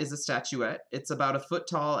top is a statuette. It's about a foot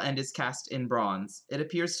tall and is cast in bronze. It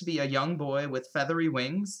appears to be a young boy with feathery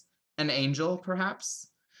wings, an angel, perhaps.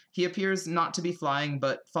 He appears not to be flying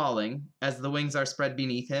but falling, as the wings are spread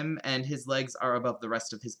beneath him and his legs are above the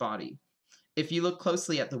rest of his body. If you look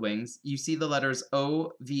closely at the wings, you see the letters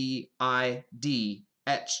O-V-I-D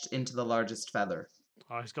etched into the largest feather.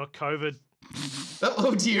 Oh, he's got COVID.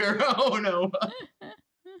 Oh dear, oh no.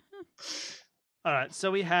 All right, so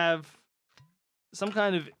we have some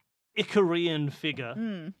kind of Icarian figure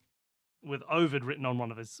Mm. with Ovid written on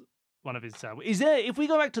one of his. Is there? If we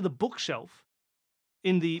go back to the bookshelf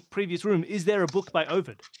in the previous room, is there a book by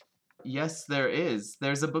Ovid? Yes, there is.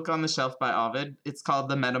 There's a book on the shelf by Ovid. It's called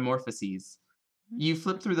The Metamorphoses. You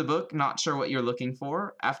flip through the book, not sure what you're looking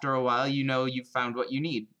for. After a while, you know you've found what you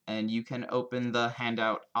need, and you can open the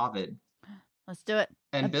handout Ovid. Let's do it.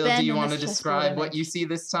 And Bill, do you Abandon want to this chessboard describe what image. you see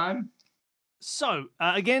this time? So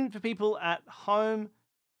again, for people at home,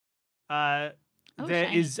 there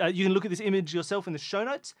shiny. is. You can look at this image yourself in the show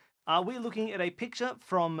notes. We're looking at a picture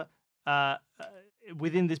from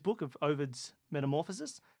within this book of Ovid's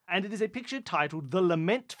Metamorphoses, and it is a picture titled "The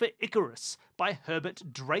Lament for Icarus" by Herbert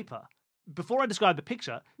Draper. Before I describe the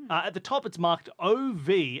picture, at the top it's marked OV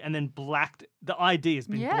and then blacked. The ID has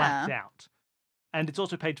been blacked out, and it's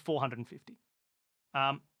also page 450.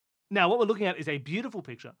 Now, what we're looking at is a beautiful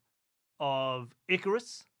picture of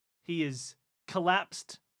Icarus. He is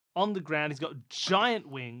collapsed on the ground. He's got giant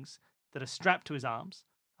wings that are strapped to his arms.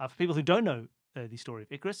 For people who don't know the story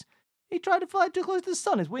of Icarus, he tried to fly too close to the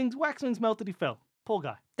sun. His wax wings melted. He fell. Poor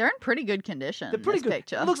guy. They're in pretty good condition. They're pretty this good.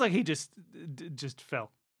 Picture. It looks like he just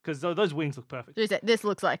fell because those wings look perfect. This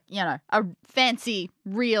looks like, a fancy,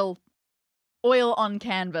 real, oil on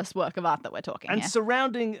canvas work of art that we're talking And here.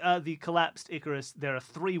 surrounding the collapsed Icarus, there are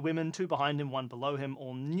 3 women, 2 behind him, 1 below him,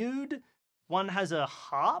 all nude. One has a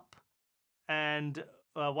harp, and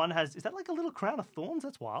one has, is that like a little crown of thorns?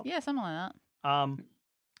 That's wild. Yeah, something like that.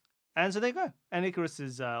 And so there you go. And Icarus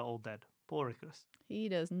is all dead. Poor Icarus. He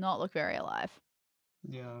does not look very alive.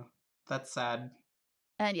 Yeah, that's sad.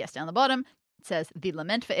 And yes, down the bottom, it says The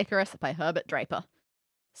Lament for Icarus by Herbert Draper,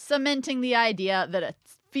 cementing the idea that it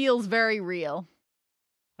feels very real.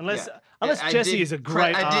 Unless I Jesse did is a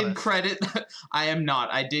great I did artist. credit. I am not.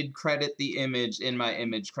 I did credit the image in my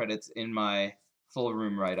image credits in my full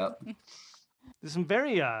room write-up. There's some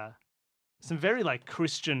very like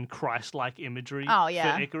Christian Christ-like imagery Oh,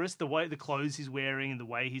 yeah. for Icarus. The clothes he's wearing and the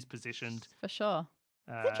way he's positioned. For sure.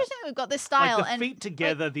 Uh, It's interesting that we've got this style. Like the and feet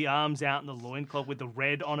together, the arms out, and the loincloth with the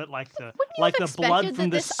red on it, like the wouldn't you like have the blood expected from that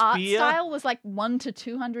the this art spear. style was like 100 to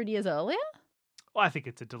 200 years earlier? Well, I think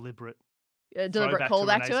it's a deliberate. A deliberate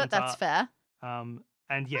Throwback to callback to it. Renaissance That's art. fair.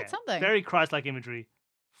 And yeah, That's something. very Christ-like imagery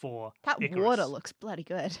for That Icarus. water looks bloody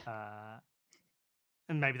good.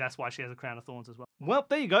 And maybe that's why she has a crown of thorns as well. Well,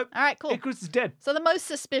 there you go. All right, cool. Icarus is dead. So the most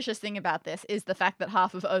suspicious thing about this is the fact that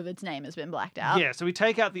half of Ovid's name has been blacked out. Yeah, so we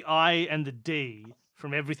take out the I and the D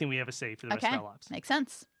from everything we ever see for the rest of our lives. Makes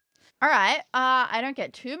sense. All right. I don't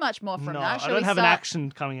get too much more from No, that. I don't have an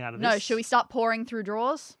action coming out of this. No, should we start pouring through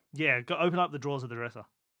drawers? Yeah, go open up the drawers of the dresser.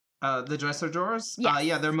 The dresser drawers? Yes.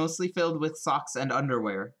 Yeah, they're mostly filled with socks and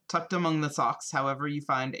underwear. Tucked among the socks, however, you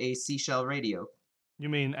find a seashell radio. You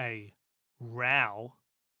mean a RAO?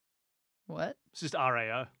 What? It's just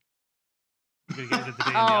RAO. You gotta get rid of the D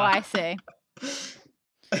and the Oh, R. I see.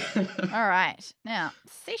 All right. Now,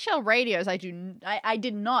 seashell radios, I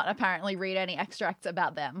did not apparently read any extracts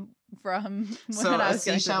about them from when So I a was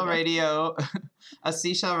going through the seashell book. radio, a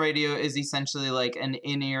seashell radio is essentially like an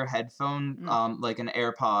in-ear headphone, like an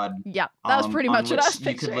AirPod. Yep, that was pretty on much what I which was you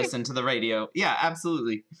picturing. could listen to the radio. Yeah,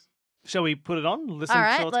 absolutely. Shall we put it on? Listen All to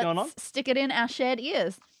right, what's going on? let's stick it in our shared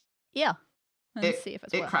ears. Yeah. And see if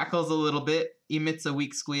it's It working. crackles a little bit, emits a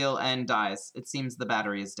weak squeal, and dies. It seems the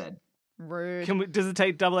battery is dead. Rude. Does it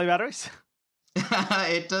take AA batteries?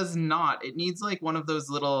 It does not. It needs like one of those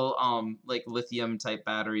little like lithium type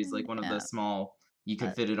batteries, like one of Yeah. the small, you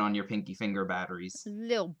could fit it on your pinky finger batteries.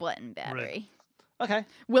 Little button battery. Okay.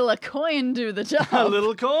 Will a coin do the job? A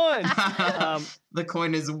little coin. The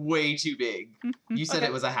coin is way too big. You said Okay.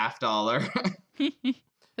 it was $50.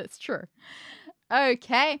 That's true.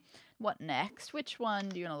 Okay. What next? Which one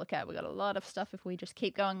do you want to look at? We got a lot of stuff if we just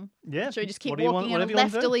keep going. Yeah. Should we just keep What do you want- walking in a whatever you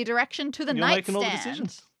want to do. lefterly direction to the You're making all the nightstand?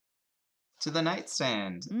 decisions. To the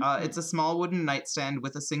nightstand. Mhm. It's a small wooden nightstand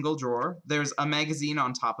with a single drawer. There's a magazine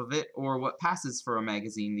on top of it, or what passes for a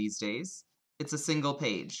magazine these days. It's a single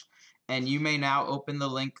page. And you may now open the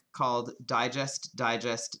link called Digest,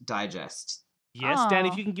 Digest, Digest. Yes, Dan,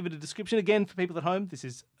 if Aw. you can give it a description again for people at home, this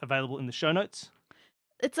is available in the show notes.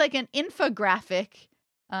 It's like an infographic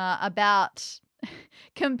about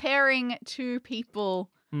comparing two people.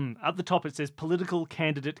 At the top, it says political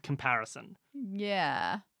candidate comparison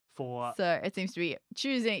Yeah. for. So it seems to be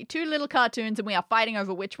choosing two little cartoons, and we are fighting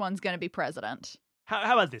over which one's going to be president.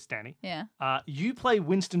 How about this, Danny? Yeah. You play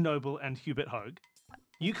Winston Noble and Hubert Hogue.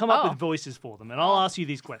 You come up Oh. with voices for them, and I'll ask you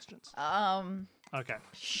these questions. Okay. Okay.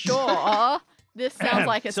 Sure. This sounds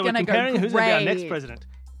like it's so going we're to go comparing great. who's going to be our next president.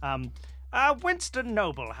 Winston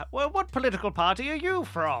Noble. Well, what political party are you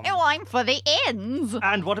from? Oh, I'm for the ends.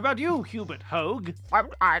 And what about you, Hubert Hogue?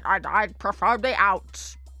 I'd prefer the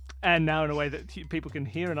outs. And now in a way that people can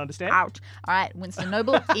hear and understand. Out. All right, Winston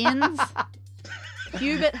Noble, ins.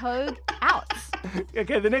 Hubert Hogue, outs.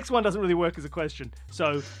 Okay, the next one doesn't really work as a question.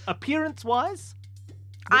 So, appearance-wise?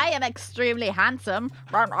 I am extremely handsome.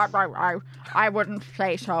 I wouldn't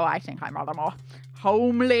say so. I think I'm rather more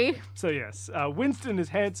homely. So yes, Winston is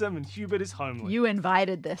handsome and Hubert is homely. You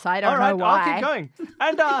invited this. I don't All right, know why. I'll keep going.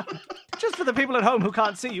 And just for the people at home who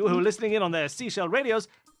can't see you, who are listening in on their seashell radios,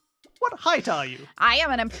 what height are you? I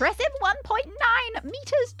am an impressive 1.9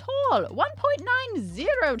 meters tall.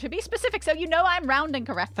 1.90 to be specific, so you know I'm rounding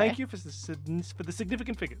correctly. Thank you for the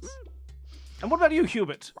significant figures. And what about you,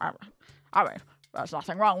 Hubert? I mean, there's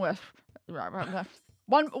nothing wrong with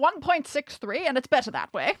 1.63, and it's better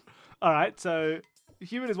that way. All right, so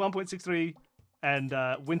Hubert is 1.63 and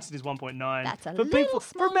Winston is 1.9. That's a for little people,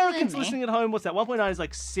 smaller for Americans than me. listening at home, what's that? 1.9 is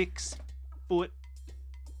like 6'4".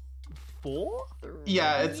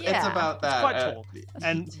 Yeah, it's about that. Quite tall.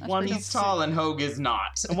 And That's one pretty He's tall and Hogue is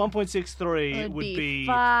not. and 1.63 would be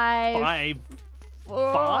 5'4",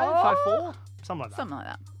 5'4", something like that. something like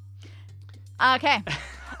that. Okay.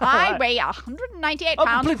 I Alright. weigh 198 Oh,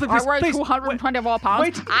 pounds. please, I weigh please, 224 pounds.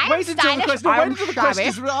 Wait I'm until the stylish. question. Wait I'm until the shabby.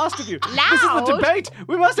 questions were asked of you. This is the Loud. debate.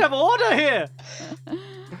 We must have order here.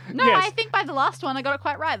 No, Yes. I think by the last one I got it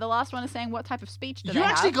quite right. The last one is saying what type of speech do You they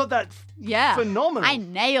actually have. got that Yeah. phenomenal. I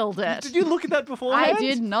nailed it. Did you look at that beforehand? I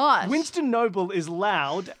did not. Winston Noble is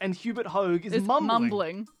loud and Hubert Hogue is It's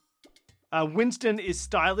mumbling. Winston is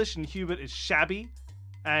stylish and Hubert is shabby.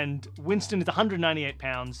 And Winston is 198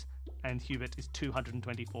 pounds and Hubert is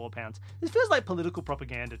 224 pounds. This feels like political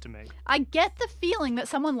propaganda to me. I get the feeling that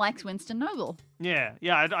someone likes Winston Noble. Yeah.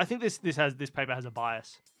 I think this paper has a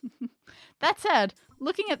bias. That said,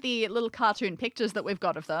 looking at the little cartoon pictures that we've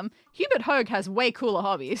got of them, Hubert Hogue has way cooler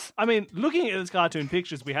hobbies. I mean, looking at those cartoon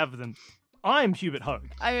pictures we have of them, I'm Hubert Hogue.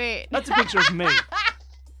 I mean, That's a picture of me.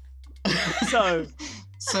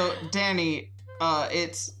 So, Danny,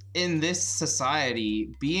 it's in this society,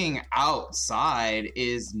 being outside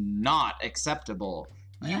is not acceptable.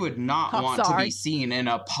 You would not I'm want to sorry. be seen in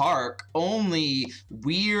a park. Only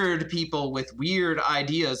weird people with weird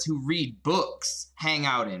ideas who read books hang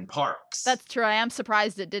out in parks. that's true. I am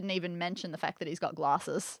surprised it didn't even mention the fact that he's got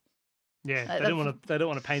glasses. yeah, that they don't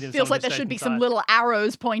want to paint him. Feels like there should be some little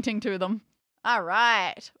arrows pointing to them. All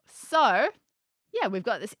right. So, yeah, we've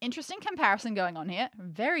got this interesting comparison going on here.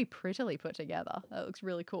 Very prettily put together. That looks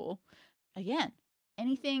really cool. Again,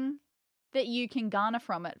 anything that you can garner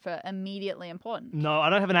from it for immediately important? No, I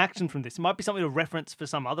don't have an action from this. It might be something to reference for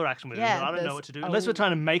some other action we're doing, Yeah, but I don't know there's- what to do. Unless we're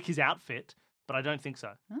trying to make his outfit, but I don't think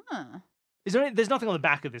so. Ah. There's nothing on the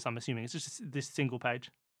back of this, I'm assuming. It's just this single page.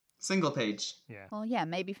 Single page. Yeah. Well, yeah,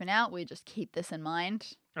 maybe for now we just keep this in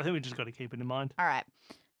mind. I think we just got to keep it in mind. All right.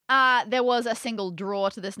 There was a single drawer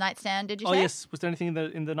to this nightstand, did you Oh, say? yes. Was there anything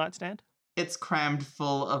in the nightstand? It's crammed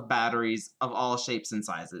full of batteries of all shapes and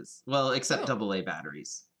sizes. Well, except Oh. AA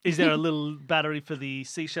batteries. Is there a little battery for the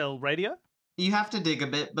seashell radio? You have to dig a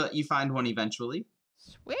bit, but you find one eventually.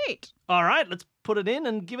 Sweet. All right, let's put it in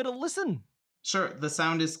and give it a listen. Sure, the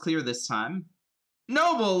sound is clear this time.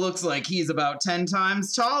 Noble looks like he's about 10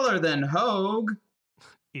 times taller than Hogue.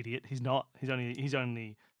 Idiot. He's not. He's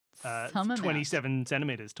only Some amount. 27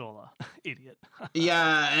 centimeters taller. Idiot.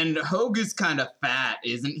 Yeah, and Hogue is kind of fat,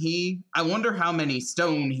 isn't he? I wonder how many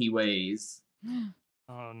stone he weighs.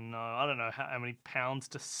 Oh no, I don't know how many pounds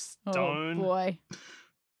to stone. Oh, boy.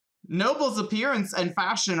 Noble's appearance and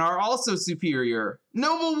fashion are also superior.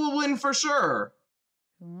 Noble will win for sure.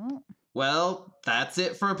 Cool. Well, that's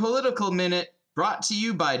it for Political Minute, brought to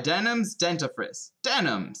you by Denham's Dentifrice.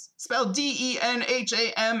 Denham's, spelled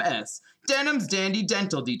Denhams. Denham's Dandy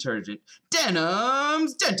Dental Detergent.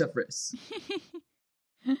 Denham's Dentifrice.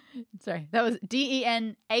 Sorry, that was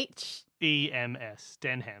DENH EMS.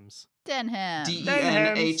 Denhams. Denham.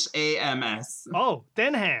 Denhams. Oh,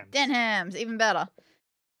 Denhams. Denhams, even better.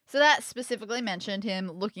 So that specifically mentioned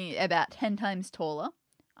him looking about 10 times taller,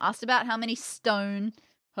 asked about how many stone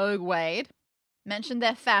Hogue weighed, mentioned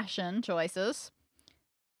their fashion choices,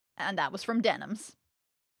 and that was from Denham's.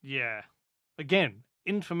 Yeah. Again,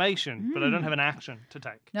 information, but I don't have an action to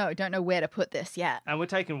take. No, don't know where to put this yet. And we're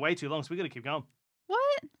taking way too long, so we got to keep going.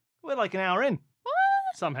 What? We're like an hour in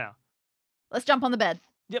What? somehow. Let's jump on the bed.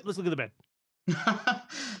 Yep, let's look at the bed.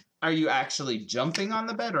 Are you actually jumping on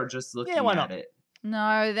the bed or just looking why at not? it?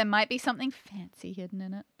 No, there might be something fancy hidden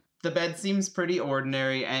in it. The bed seems pretty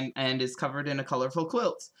ordinary and is covered in a colorful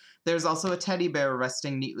quilt. There's also a teddy bear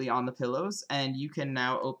resting neatly on the pillows, and you can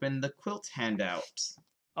now open the quilt handout.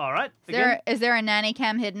 All right. Is there a nanny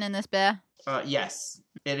cam hidden in this bear? Yes,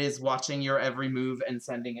 it is watching your every move and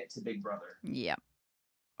sending it to Big Brother. Yep.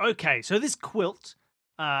 Okay, so this quilt,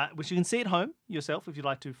 which you can see at home yourself if you'd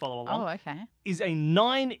like to follow along, Oh, okay. is a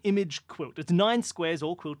 9-image quilt. It's 9 squares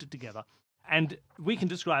all quilted together. And we can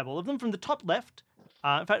describe all of them from the top left.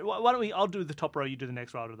 In fact, why don't I'll do the top row, you do the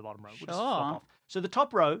next row, I'll do the bottom row. We'll just swap Sure. off. So the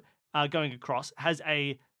top row, going across, has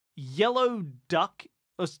a yellow duck,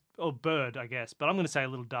 or bird, I guess, but I'm going to say a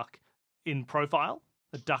little duck in profile,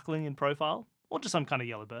 a duckling in profile, or just some kind of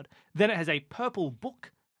yellow bird. Then it has a purple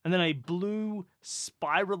book, and then a blue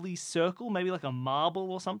spirally circle, maybe like a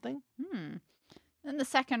marble or something. In the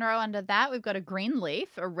second row under that, we've got a green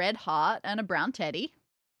leaf, a red heart, and a brown teddy.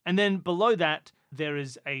 And then below that, there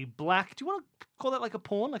is a black, do you want to call that like a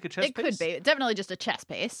pawn, like a chess It piece? could be. Definitely just a chess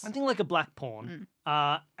piece. I think like a black pawn.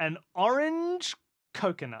 An orange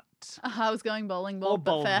coconut. I was going bowling ball, Or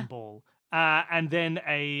but bowling fair. ball. And then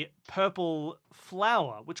a purple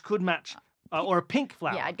flower, which could match, or a pink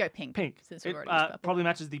flower. Yeah, I'd go pink. Pink. Since we've It already used purple. probably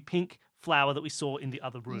matches the pink flower that we saw in the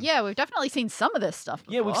other room. Yeah, we've definitely seen some of this stuff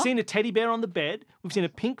before. Yeah, we've seen a teddy bear on the bed. We've seen a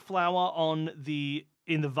pink flower in the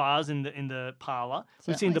vase in the parlor.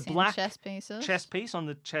 We've seen Certainly the black chess pieces. chess piece on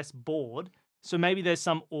the chess board. So maybe there's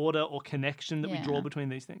some order or connection that we draw Yeah. between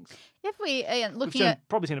these things. If we We've looking at,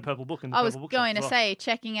 probably seen a purple book in the I was purple book going shop to as well. say,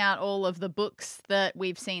 checking out all of the books that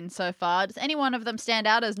we've seen so far, does any one of them stand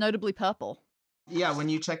out as notably purple? Yeah, when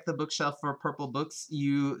you check the bookshelf for purple books,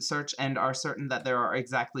 you search and are certain that there are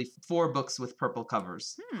exactly 4 books with purple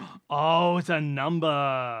covers. Oh, it's a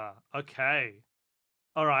number. Okay.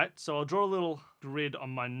 All right, so I'll draw a little grid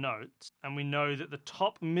on my notes, and we know that the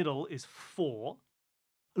top middle is 4.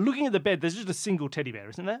 Looking at the bed, there's just a single teddy bear,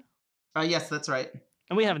 isn't there? Yes, that's right.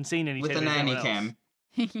 And we haven't seen any With a teddy bears nanny anywhere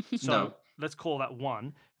else. cam. So No. let's call that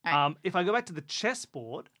 1. Alright. If I go back to the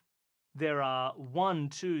chessboard, there are 1,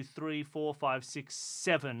 2, 3, 4, 5, 6,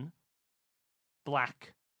 7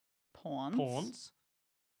 black Pawns. pawns.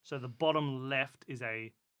 So the bottom left is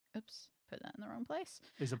a Oops, put that in the wrong place.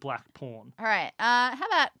 black pawn. All right. How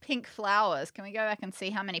about pink flowers? Can we go back and see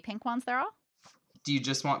how many pink ones there are? Do you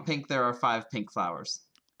just want pink? There are 5 pink flowers.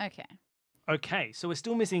 Okay. Okay, so we're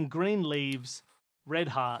still missing green leaves, red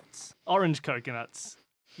hearts, orange coconuts,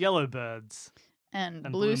 yellow birds, And,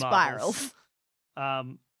 and blue marbles. spirals.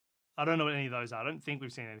 I don't know what any of those are. I don't think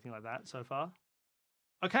we've seen anything like that so far.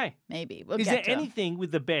 Okay. Maybe. We'll Is get there to 'em. anything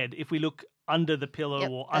with the bed if we look under the pillow Yep,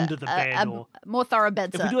 or under the bed or more thorough bed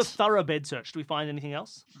if search. we do a thorough bed search, do we find anything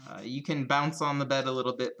else? You can bounce on the bed a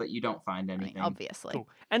little bit, but you don't find I mean, anything. obviously. Cool.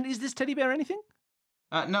 And is this teddy bear anything?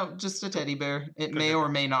 No, just a teddy bear. It Good, may good. or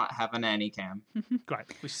may not have a nanny cam.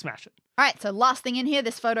 Great. We smash it. All right. So last thing in here,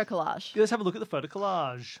 this photo collage. Let's have a look at the photo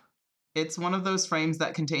collage. It's one of those frames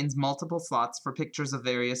that contains multiple slots for pictures of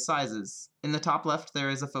various sizes. In the top left, there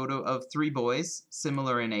is a photo of 3 boys,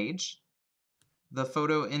 similar in age. The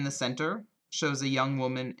photo in the center shows a young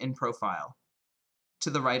woman in profile. To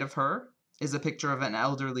the right of her is a picture of an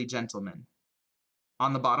elderly gentleman.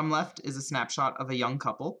 On the bottom left is a snapshot of a young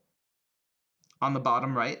couple. On the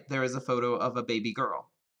bottom right, there is a photo of a baby girl.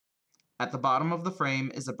 At the bottom of the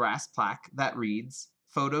frame is a brass plaque that reads,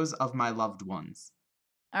 "Photos of my loved ones."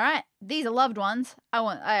 All right. These are loved ones.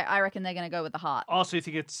 I reckon they're going to go with the heart. Oh, so you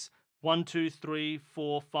think it's 1, 2, 3,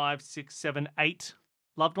 4, 5, 6, 7, 8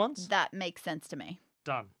 loved ones? That makes sense to me.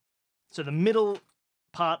 Done. So the middle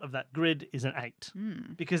part of that grid is an 8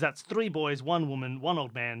 because that's 3 boys, 1 woman, 1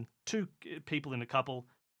 old man, 2 people in a couple,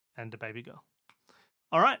 and a baby girl.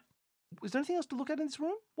 All right. Is there anything else to look at in this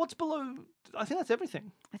room? What's below? I think that's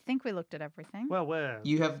everything. I think we looked at everything. Well, where?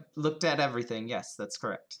 You have looked at everything. Yes, that's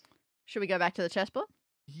correct. Should we go back to the chessboard?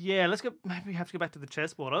 Yeah, let's go. Maybe we have to go back to the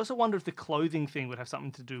chessboard. I also wonder if the clothing thing would have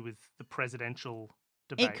something to do with the presidential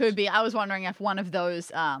debate. It could be. I was wondering if one of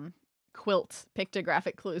those quilt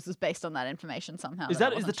pictographic clues was based on that information somehow. Is I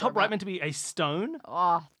the wasn't top sure right about. meant to be a stone?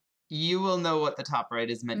 Oh, You will know what the top right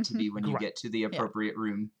is meant to be when you Great. get to the appropriate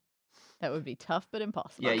room. that would be tough but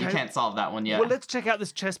impossible. Yeah, you Okay. can't solve that one yet. Well, let's check out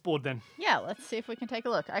this chessboard then. Yeah, let's see if we can take a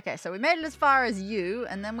look. Okay, so we made it as far as U,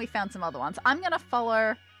 and then we found some other ones. I'm going to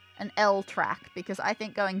follow an L track because I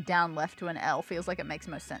think going down left to an L feels like it makes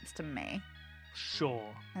most sense to me.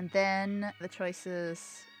 Sure. And then the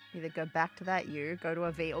choices Either go back to that U, go to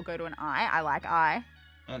a V, or go to an I. I like I.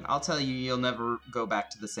 And I'll tell you, you'll never go back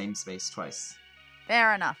to the same space twice.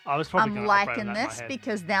 Fair enough. I was probably I'm going to operate on liking that in my this head.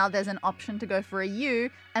 because now there's an option to go for a U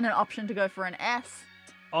and an option to go for an S.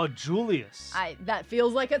 Oh, Julius. That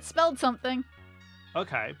feels like it spelled something.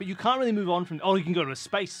 Okay, but you can't really move on from... Oh, you can go to a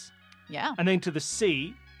space. Yeah. And then to the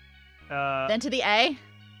C. Then to the A.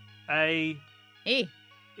 A, E.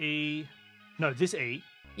 E... No, this E.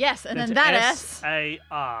 Yes, and then to that S. S. A,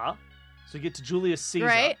 R. So you get to Julius Caesar.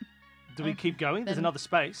 Great. Do we keep going? There's Then- another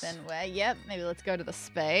space. Then where? Yep. Maybe let's go to the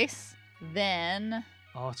space. Then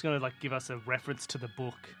Oh, it's going to like give us a reference to the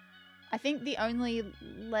book. I think the only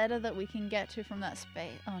letter that we can get to from that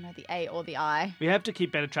space. Oh no, the A or the I. We have to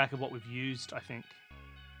keep better track of what we've used, I think.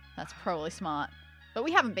 That's probably smart. But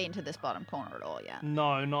we haven't been to this bottom corner at all yet.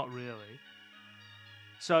 No, not really.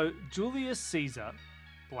 So, Julius Caesar,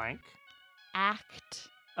 blank. Act.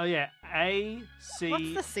 Oh, yeah. A, C,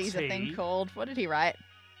 What's the Caesar T. thing called? What did he write?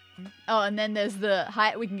 Oh, and then there's the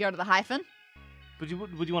we can go to the hyphen. Would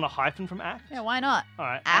you want a hyphen from act? Yeah, why not? All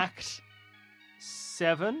right. Act.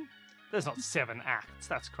 7. There's not 7 acts.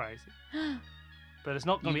 That's crazy. But it's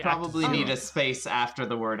not going to You be act probably zero. need a space after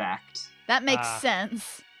the word act. That makes Ah.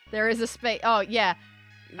 sense. There is a space. Oh, yeah.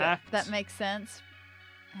 Act. That makes sense.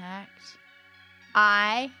 Act.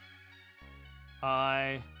 I.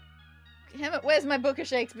 Damn it, where's my book of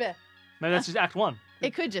Shakespeare? Maybe that's just act 1.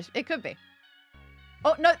 It could be.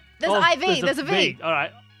 Oh, no, there's IV. There's a V. All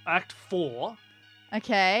right. Act 4.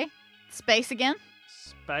 Okay. Space again.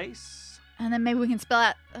 Space. And then maybe we can spell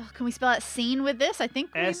out. Can we spell out scene with this? I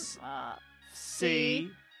think we. S. C.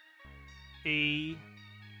 E.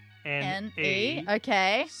 N. E.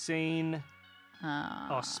 Okay. Scene.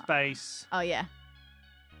 Oh, Space. Oh, yeah.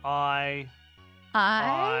 I.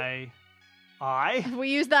 I. Have we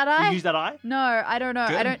used that I? You use that I? No, I don't know.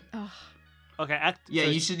 I Good. don't. Oh. Okay. Act. Yeah, so-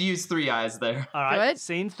 you should use 3 eyes there. All right. Good.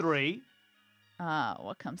 Scene 3.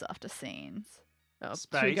 What comes after scenes? Oh,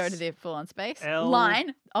 should we go to Space. the full on space? L.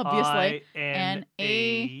 Line, obviously. N.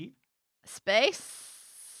 E. Space.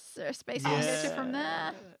 Is there a space you can get to from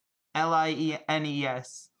there?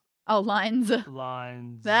 Lienes. Oh, lines.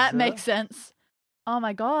 Lines. That makes sense. Oh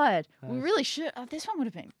my god. We Nice. really should. This one would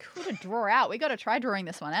have been cool to draw out. We got to try drawing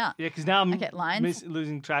this one out. Yeah, because now I'm Okay, lines.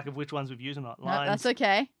 losing track of which ones we've used or not. No, Lines. that's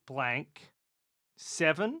okay. Blank.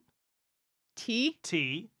 7. T.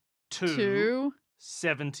 T. 2. 2.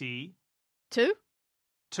 70. 2.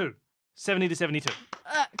 2. 70 to 72.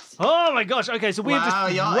 Oh my gosh. Okay, so we have Wow,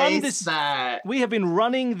 just y'all run aced this. that. We have been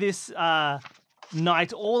running this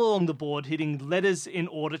night all along the board, hitting letters in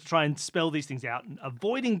order to try and spell these things out, and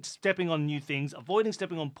avoiding stepping on new things, avoiding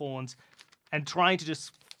stepping on pawns, and trying to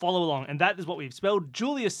just follow along. And that is what we've spelled.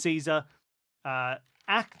 Julius Caesar,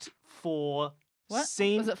 Act 4, What?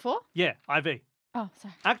 Scene. Was it 4? Yeah, IV. Oh,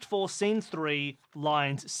 sorry. Act 4, Scene 3,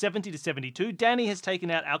 lines 70 to 72. Danny has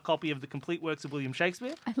taken out our copy of the complete works of William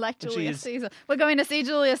Shakespeare. I like And she Julius is- Caesar. We're going to see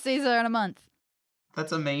Julius Caesar in a month.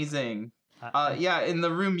 That's amazing. Uh, Yeah, in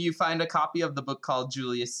the room you find a copy of the book called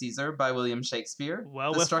Julius Caesar by William Shakespeare.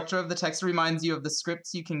 Well, the we're structure of the text reminds you of the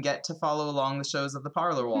scripts you can get to follow along the shows of the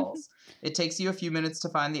parlor walls. It takes you a few minutes to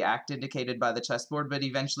find the act indicated by the chessboard, but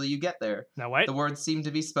eventually you get there. Now, wait. The words seem to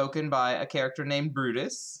be spoken by a character named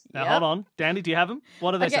Brutus. Now, Yep. hold on. Danny, do you have them?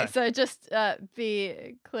 What do they Okay, say? so just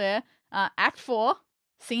be clear. Act 4,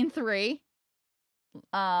 Scene 3.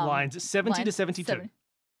 Lines 70 to lines 72. 70.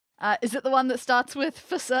 Is it the one that starts with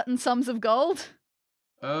 "for certain sums of gold"?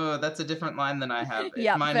 Oh, that's a different line than I have.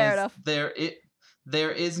 Yeah, Mine fair is, enough.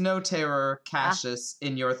 There is no terror, Cassius,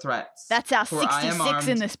 in your threats. That's our For I am 66 in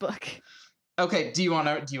armed- this book. Okay, do you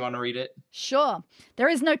wanna read it? Sure. There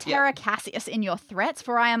is no terror, Cassius, in your threats,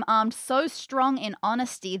 for I am armed so strong in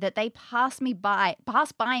honesty that they pass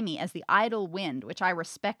by me as the idle wind, which I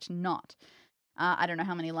respect not. I don't know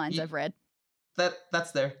how many lines Ye- I've read.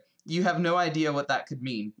 That's there. You have no idea what that could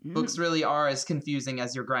mean. Books really are as confusing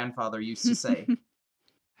as your grandfather used to say.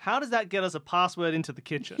 How does that get us a password into the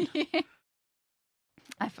kitchen?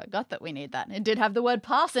 I forgot that we need that. It did have the word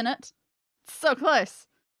pass in it. It's so close.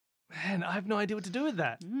 Man, I have no idea what to do with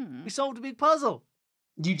that. Mm. We solved a big puzzle.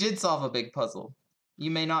 You did solve a big puzzle.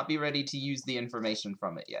 You may not be ready to use the information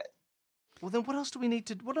from it yet. Well, then what else do we need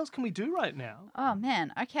to... What else can we do right now? Oh,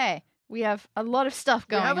 man. Okay. We have a lot of stuff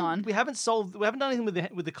going on. We haven't solved... We haven't done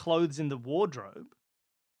anything with the clothes in the wardrobe.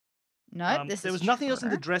 No, this There is was nothing else in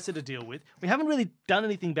the true. dresser to deal with. We haven't really done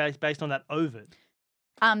anything based on that Ovid.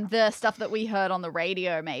 The stuff that we heard on the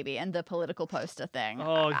radio, maybe, and the political poster thing.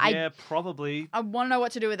 Oh, yeah, probably. I want to know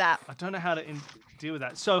what to do with that. I don't know how to deal with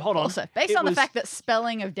that. So, hold on. Also, based It on the was- fact that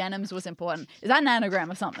spelling of denims was important, is that an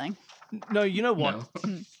anagram of something? No, you know what?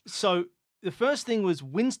 No. So, the first thing was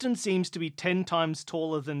Winston seems to be 10 times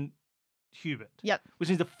taller than Hubert. Yep. Which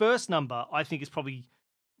means the first number I think is probably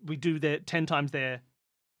we do their 10 times their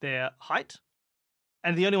height.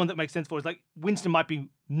 And the only one that makes sense for is like Winston might be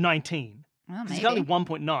 19. Well, Because he's maybe.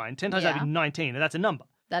 currently 1.9. 10 times that'd Yeah. be 19, and that's a number.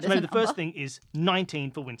 That So is maybe a the first number. thing is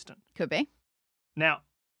 19 for Winston. Could be. Now,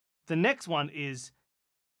 the next one is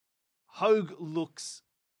Hogue looks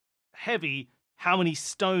heavy. How many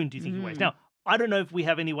stone do you think he weighs? Mm. Now, I don't know if we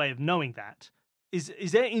have any way of knowing that. Is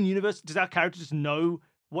there in universe? Does our character just know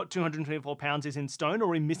what 224 pounds is in stone, or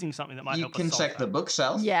are we missing something that might You help can us solve check the that?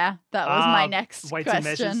 bookshelf. Yeah, that was my next Weights and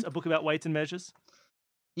question. measures. A book about weights and measures.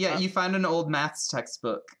 Yeah, you find an old maths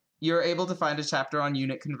textbook. You're able to find a chapter on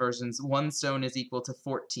unit conversions. 1 stone is equal to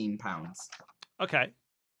 14 pounds. Okay.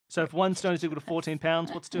 So if 1 stone is equal to 14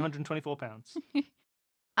 pounds, what's 224 pounds?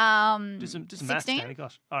 Do some maths, 16? Danny.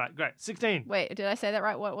 Gosh. All right, great. 16. Wait, did I say that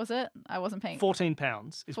right? What was it? I wasn't paying. 14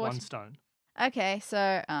 pounds is 1 14. stone. Okay,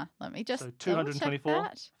 so let me just So double check 224. I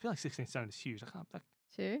that. feel like 16 stone is huge. I can't.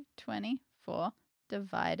 224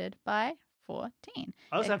 divided by 14.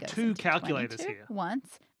 I also It have goes 2 into calculators 22 here.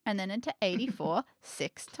 once, and then into 84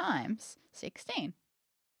 6 times 16.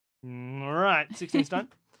 All right, 16 stone.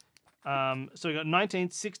 So we got 19,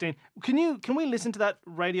 16. Can we listen to that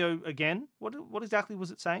radio again? What exactly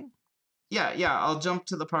was it saying? Yeah, I'll jump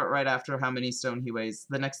to the part right after how many stone he weighs.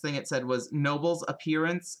 The next thing it said was, Noble's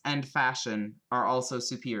appearance and fashion are also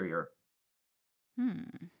superior.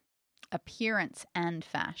 Appearance and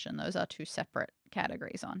fashion. Those are 2 separate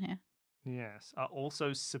categories on here. Yes, are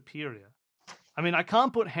also superior. I mean, I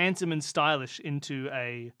can't put handsome and stylish into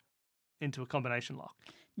a combination lock.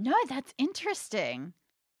 No, that's interesting.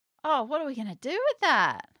 Oh, what are we going to do with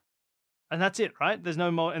that? And that's it, right? There's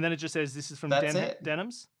no more. And then it just says this is from That's it.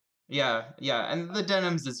 Denims. Yeah, and the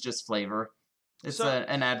denims is just flavor. It's So-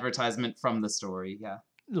 an advertisement from the story, yeah.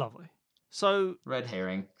 Lovely. So Red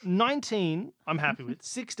herring. 19, I'm happy with.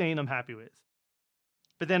 16, I'm happy with.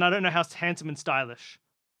 But then I don't know how handsome and stylish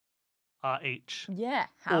are each Yeah,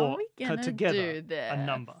 how Or are we cut going to together do this? a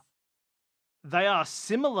number. They are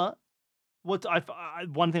similar.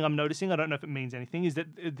 One thing I'm noticing, I don't know if it means anything, is that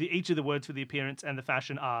each of the words for the appearance and the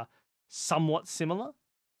fashion are somewhat similar. What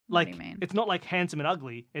do Like you mean? it's not like handsome and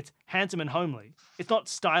ugly. It's handsome and homely. It's not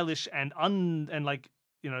stylish and like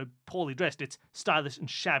poorly dressed. It's stylish and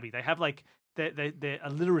shabby. They have like they're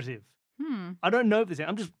alliterative. I don't know if there's.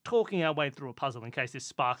 I'm just talking our way through a puzzle in case this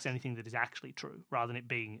sparks anything that is actually true, rather than it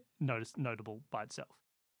being notable by itself.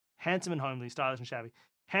 Handsome and homely, stylish and shabby.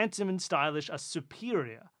 Handsome and stylish are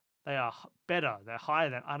superior. They are better. They're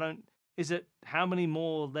higher than. I don't. Is it how many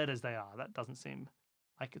more letters they are? That doesn't seem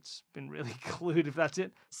like it's been really clued. If that's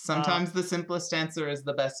it. Sometimes the simplest answer is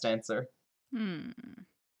the best answer.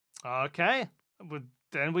 Okay. Well,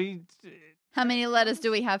 then we. How many letters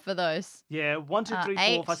do we have for those? Yeah, 1, 2, 3, 4,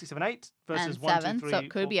 8 5, 6, 7, 8 versus And 1, 2, 7, 3. so it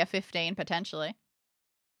could 4. be a 15 potentially.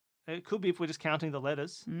 It could be if we're just counting the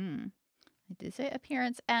letters. I did say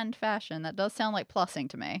appearance and fashion. That does sound like plussing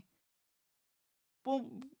to me. Well,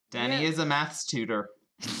 Danny yeah. is a maths tutor.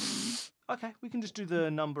 Okay, we can just do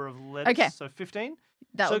the number of letters. Okay. So 15.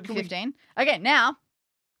 That So would be can we- 15. Okay, now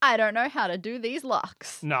I don't know how to do these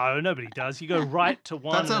locks. No, nobody does. You go right to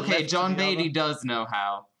one. That's and okay. left to John the Beatty other. does know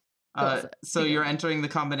how. Does it? So Okay. you're entering the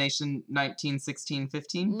combination 19, 16,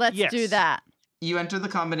 15? Let's do Yes. that. You enter the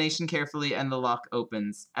combination carefully and the lock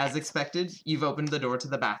opens. As expected, you've opened the door to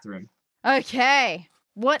the bathroom. Okay.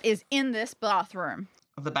 What is in this bathroom?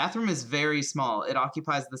 The bathroom is very small. It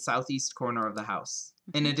occupies the southeast corner of the house.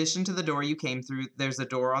 In addition to the door you came through, there's a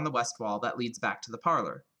door on the west wall that leads back to the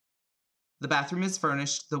parlor. The bathroom is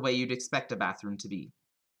furnished the way you'd expect a bathroom to be.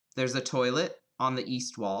 There's a toilet on the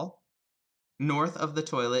east wall. North of the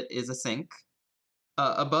toilet is a sink.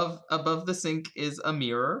 Above the sink is a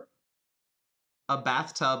mirror. A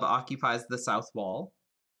bathtub occupies the south wall.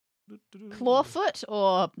 Clawfoot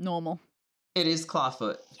or normal? It is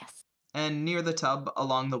clawfoot. Yes. And near the tub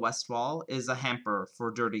along the west wall is a hamper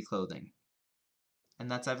for dirty clothing.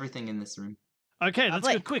 And that's everything in this room. Okay, let's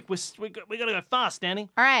Lovely. go quick. We got to go fast, Danny.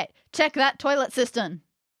 All right. Check that toilet cistern.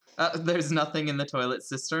 There's nothing in the toilet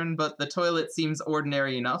cistern, but the toilet seems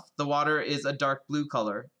ordinary enough. The water is a dark blue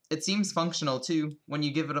color. It seems functional too. When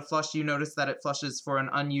you give it a flush, you notice that it flushes for an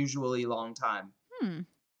unusually long time.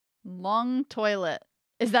 Long toilet.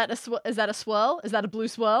 Is that a swirl? Is that a blue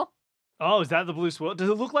swirl? Oh, is that the blue swirl? Does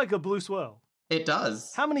it look like a blue swirl? It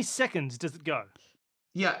does. How many seconds does it go?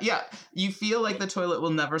 Yeah. You feel like the toilet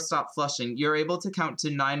will never stop flushing. You're able to count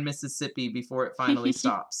to 9 Mississippi before it finally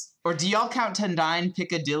stops. Or do y'all count to 9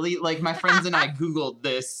 Piccadilly? Like my friends and I Googled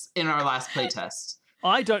this in our last playtest.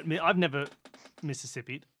 I've never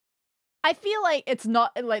Mississippi'd. I feel like it's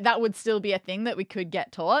not like that would still be a thing that we could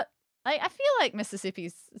get taught. I feel like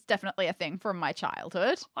Mississippi's definitely a thing from my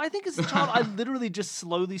childhood. I think as a child, I literally just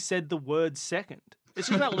slowly said the word second. It's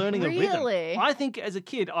just about learning a Really? rhythm. I think as a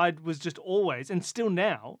kid, I was just always, and still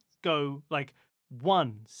now, go like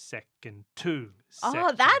 1 second, 2 Oh,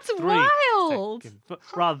 seconds, that's 3 wild. seconds,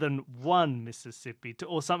 rather than 1 Mississippi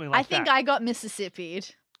or something like I think that. I got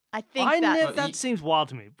Mississippi'd. I think that. That seems wild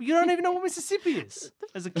to me. You don't even know what Mississippi is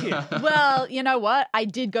as a kid. Well, you know what? I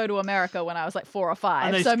did go to America when I was like 4 or And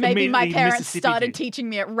 5, they so maybe my immediately parents Mississippi'd started you. teaching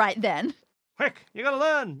me it right then. Quick, you gotta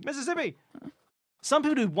learn Mississippi. Some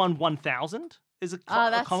people do 1,000 is a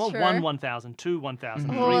that's common. true. 1,000, 2 1,000,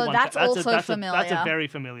 Mhm. 3 Oh, 1,000. that's also That's a familiar. very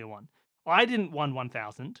familiar one. I didn't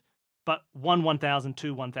 1,000, but 1,000,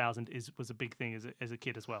 2 1,000 was a big thing as a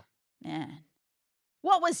kid as well. Man.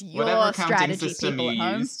 What was your Whatever counting strategy, system people you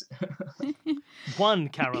at home? used. 1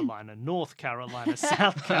 Carolina, North Carolina,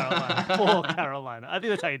 South Carolina, 4 Carolina. I think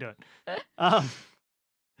that's how you do it.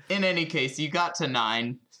 In any case, you got to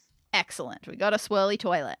 9. Excellent. We got a swirly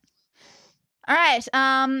toilet. All right.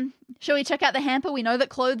 Shall we check out the hamper? We know that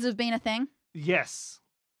clothes have been a thing. Yes.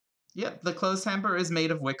 Yep, the clothes hamper is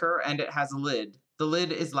made of wicker and it has a lid. The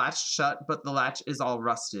lid is latched shut, but the latch is all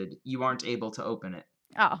rusted. You aren't able to open it.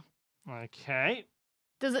 Oh. Okay.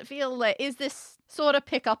 Does it feel like, is this sort of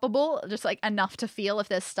pick upable? Just like enough to feel if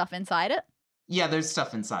there's stuff inside it? Yeah, there's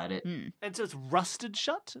stuff inside it. And so it's rusted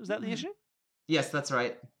shut? Is that the issue? Yes, that's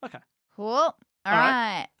right. Cool. All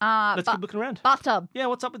right. right. Let's keep looking around. Bathtub. Yeah,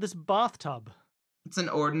 what's up with this bathtub? It's an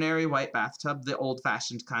ordinary white bathtub, the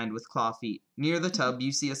old-fashioned kind with claw feet. Near the tub,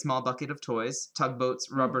 you see a small bucket of toys,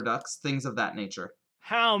 tugboats, rubber ducks, things of that nature.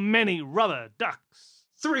 How many rubber ducks?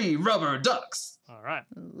 3 rubber ducks! All right.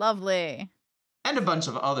 Lovely. And a bunch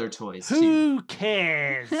of other toys, too. Who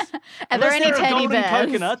cares? Are Unless there any there are teddy golden bears?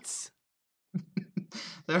 coconuts.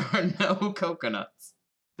 There are no coconuts.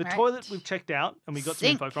 The Right. toilet we've checked out and we got some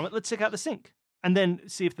Sink. info from it. Let's check out the sink and then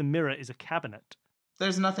see if the mirror is a cabinet.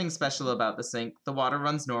 There's nothing special about the sink. The water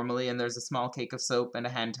runs normally, and there's a small cake of soap and a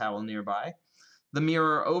hand towel nearby. The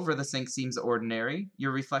mirror over the sink seems ordinary.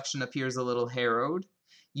 Your reflection appears a little harrowed.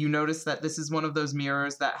 You notice that this is one of those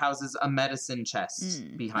mirrors that houses a medicine chest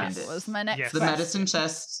behind That it. was my next Yes. The question. medicine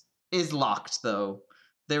chest is locked, though.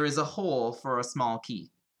 There is a hole for a small key.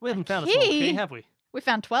 We haven't found a small key, key? have we? We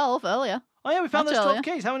found 12 earlier. Oh yeah, we found Much those 12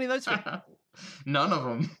 earlier. keys. How many of those? None of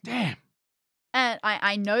them. Damn. And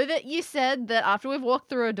I know that you said that after we've walked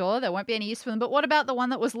through a door, there won't be any use for them. But what about the one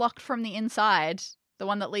that was locked from the inside? The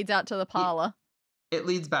one that leads out to the parlor? It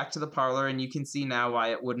leads back to the parlor, and you can see now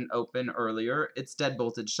why it wouldn't open earlier. It's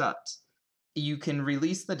deadbolted shut. You can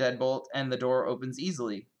release the deadbolt, and the door opens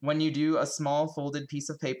easily. When you do, a small folded piece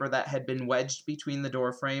of paper that had been wedged between the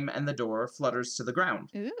door frame and the door flutters to the ground.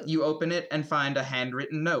 Ooh. You open it and find a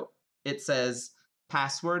handwritten note. It says,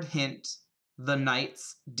 "Password hint, the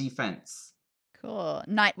Knight's Defense." Cool.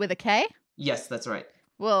 Knight with a K? Yes, that's right.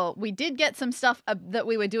 Well, we did get some stuff that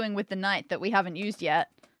we were doing with the knight that we haven't used yet.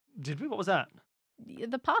 Did we? What was that?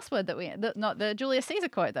 The password that not the Julius Caesar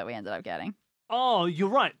quote that we ended up getting. Oh, you're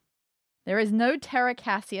right. There is no terror,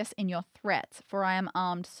 Cassius, in your threats, for I am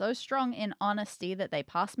armed so strong in honesty that they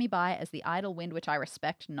pass me by as the idle wind which I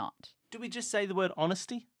respect not. Do we just say the word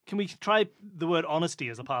honesty? Can we try the word honesty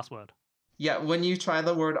as a password? Yeah, when you try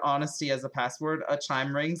the word honesty as a password, a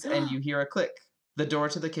chime rings and you hear a click. The door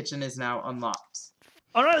to the kitchen is now unlocked.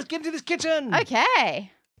 All right, let's get into this kitchen.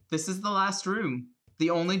 Okay. This is the last room. The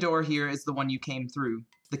only door here is the one you came through.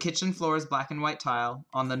 The kitchen floor is black and white tile.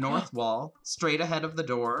 On the north wall, straight ahead of the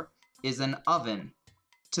door, is an oven.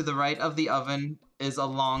 To the right of the oven is a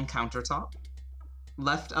long countertop.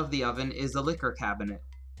 Left of the oven is a liquor cabinet.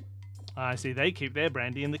 I see they keep their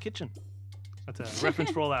brandy in the kitchen. That's a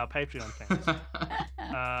reference for all our Patreon fans.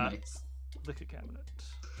 Nice. Liquor cabinet.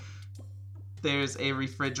 There's a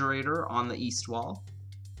refrigerator on the east wall.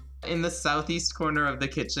 In the southeast corner of the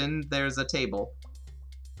kitchen, there's a table.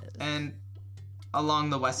 And along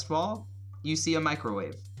the west wall, you see a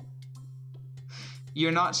microwave.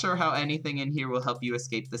 You're not sure how anything in here will help you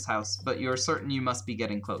escape this house, but you're certain you must be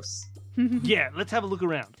getting close. Yeah, let's have a look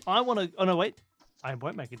around. I want to... Oh, no, wait. I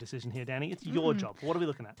won't make a decision here, Danny. It's your job. What are we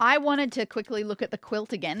looking at? I wanted to quickly look at the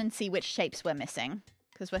quilt again and see which shapes we're missing.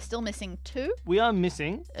 Because we're still missing 2. We are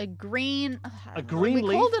missing... A green... A green we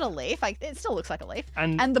leaf? called it a leaf. It still looks like a leaf.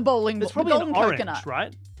 And, And the bowling ball. it's The probably golden an orange, coconut.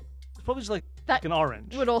 right? It's probably just like an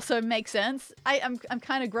orange. Would also make sense. I'm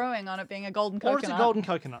kind of growing on it being a golden Or coconut. it's a golden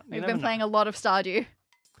coconut. You We've never been know. playing a lot of Stardew.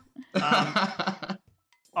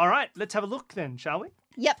 All right, let's have a look then, shall we?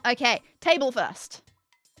 Yep, okay. Table first.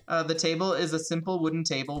 The table is a simple wooden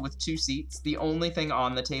table with 2 seats. The only thing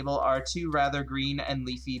on the table are 2 rather green and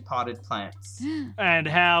leafy potted plants. And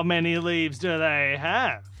how many leaves do they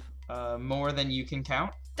have? More than you can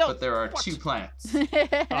count, Don't- but there are 2 plants.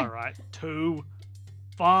 All right, 2.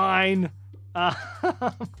 Fine.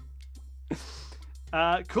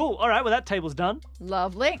 Cool. All right, well, that table's done.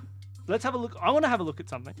 Lovely. Let's have a look. I want to have a look at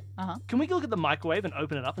something. Uh-huh. Can we look at the microwave and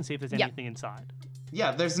open it up and see if there's Yep. anything inside?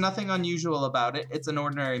 Yeah, there's nothing unusual about it. It's an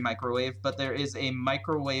ordinary microwave, but there is a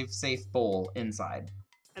microwave-safe bowl inside.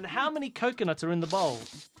 And how many coconuts are in the bowl?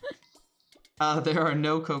 There are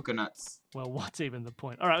no coconuts. Well, what's even the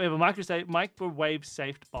point? All right, we have a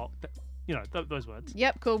microwave-safe bowl. You know, those words.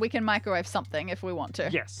 Yep, cool. We can microwave something if we want to.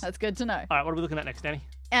 Yes. That's good to know. All right, what are we looking at next, Danny?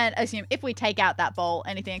 And assume if we take out that bowl,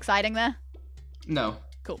 anything exciting there? No.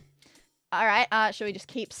 Cool. All right, should we just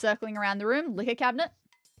keep circling around the room? Liquor cabinet?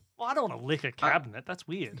 Well, I don't want to lick a cabinet. That's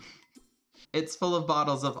weird. It's full of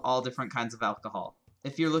bottles of all different kinds of alcohol.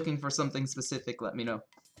 If you're looking for something specific, let me know.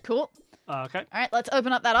 Cool. Okay. All right, let's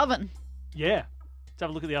open up that oven. Yeah. Let's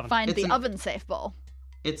have a look at the oven. Find It's the an- oven-safe bowl.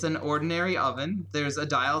 It's an ordinary oven. There's a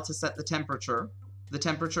dial to set the temperature. The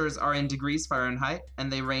temperatures are in degrees Fahrenheit,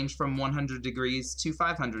 and they range from 100 degrees to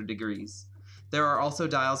 500 degrees. There are also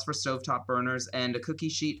dials for stovetop burners and a cookie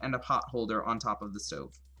sheet and a pot holder on top of the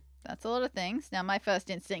stove. That's a lot of things. Now, my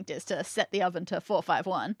first instinct is to set the oven to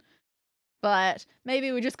 451, but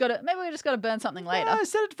maybe we just gotta burn something later. Yeah,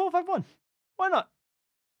 set it to 451. Why not?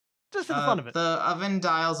 Just for the fun of it. The oven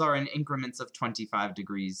dials are in increments of 25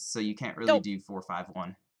 degrees, so you can't really Nope. do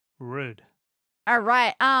 451. Rude. All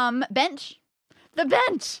right, bench. The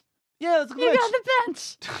bench. Yeah, let's look You at got the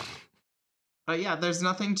bench. Yeah, there's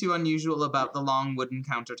nothing too unusual about the long wooden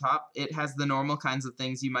countertop. It has the normal kinds of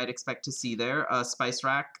things you might expect to see there: a spice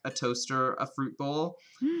rack, a toaster, a fruit bowl.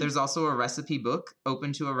 There's also a recipe book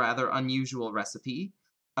open to a rather unusual recipe,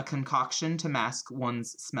 a concoction to mask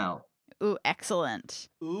one's smell. Ooh, excellent.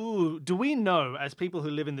 Ooh, do we know, as people who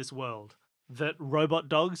live in this world, that robot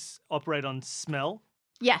dogs operate on smell?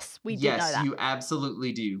 Yes, we did know Yes, that. you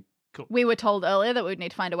absolutely do. We were told earlier that we'd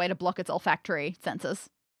need to find a way to block its olfactory senses.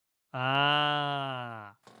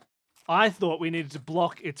 Ah. I thought we needed to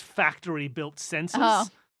block its factory-built sensors.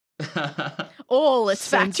 Oh. All its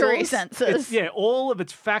factory sensors. Yeah, all of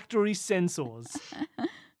its factory sensors.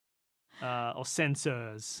 Or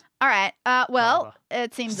sensors. All right. Well, Rather.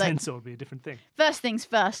 it seems like Sensor would be a different thing. first things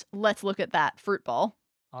first, let's look at that fruit bowl.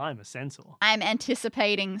 I'm a sensor. I'm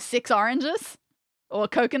anticipating 6 oranges or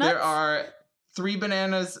coconuts. There are 3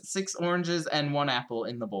 bananas, 6 oranges, and 1 apple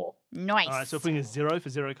in the bowl. Nice. All right, so putting a 0 for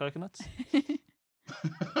 0 coconuts.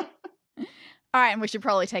 All right, and we should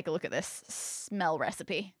probably take a look at this smell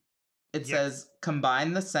recipe. It Yep. says,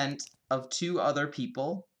 combine the scent of 2 other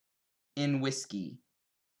people in whiskey.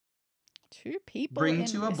 2 people. Bring in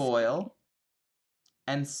to a whiskey. boil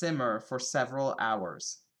and simmer for several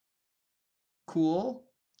hours. Cool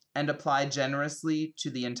and apply generously to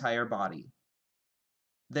the entire body.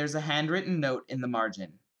 There's a handwritten note in the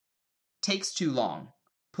margin. Takes too long.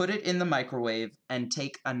 Put it in the microwave and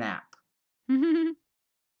take a nap.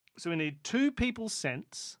 So we need 2 people's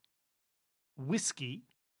scents, whiskey.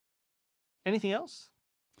 Anything else?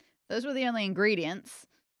 Those were the only ingredients.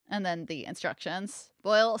 And then the instructions.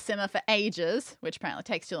 Boil, simmer for ages, which apparently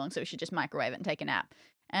takes too long, so we should just microwave it and take a nap.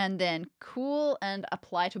 And then cool and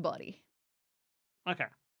apply to body. Okay.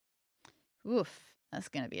 Oof, that's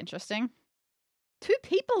going to be interesting. 2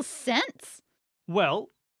 people's scents? Well,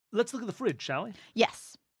 let's look at the fridge, shall we?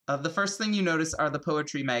 Yes. The first thing you notice are the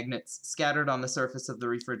poetry magnets scattered on the surface of the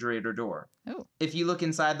refrigerator door. Oh. If you look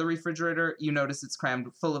inside the refrigerator, you notice it's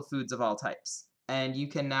crammed full of foods of all types. And you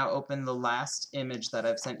can now open the last image that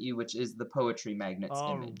I've sent you, which is the poetry magnets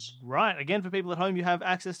image. Right. Again, for people at home, you have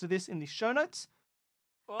access to this in the show notes.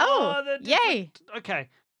 Oh, they're yay. different. Okay.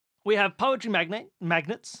 We have poetry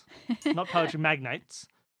magnets, not poetry magnates.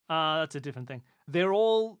 That's a different thing. They're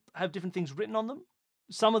all have different things written on them.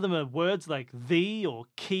 Some of them are words like the or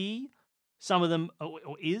key. Some of them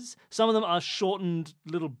or is. Some of them are shortened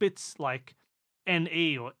little bits like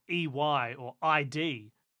NE or EY or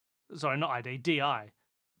ID. Sorry, not ID, DI.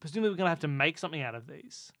 Presumably we're going to have to make something out of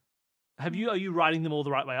these. Are you writing them all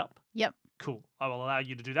the right way up? Yep. Cool. I will allow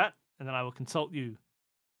you to do that, and then I will consult you.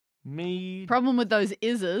 Me. Problem with those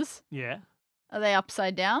is's, Yeah. are they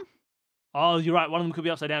upside down? Oh, you're right. One of them could be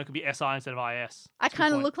upside down. It could be SI instead of IS. I That's a good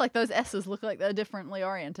kind of point. look like those S's look like they're differently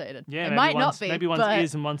orientated. Yeah, it maybe might one's, not be. Maybe one's but...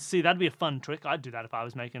 is and one's C. That'd be a fun trick. I'd do that if I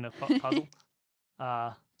was making a puzzle.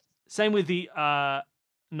 Same with the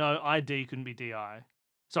no, ID couldn't be DI.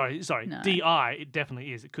 Sorry, No. DI. It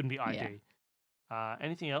definitely is. It couldn't be ID.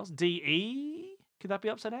 Anything else? DE? Could that be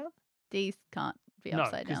upside down? D's can't be No,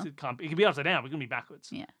 upside because down. it can't be. It can be upside down. But it can be backwards.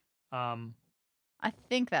 Yeah. Um. I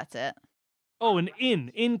think that's it. Oh, an in.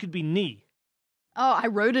 In could be knee. Oh, I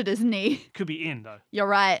wrote it as knee. Could be in though. You're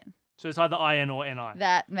right. So it's either in or ni.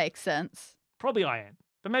 That makes sense. Probably in,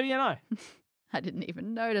 but maybe ni. I didn't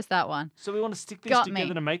even notice that one. So we want to stick these Got together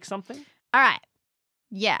me. to make something. All right.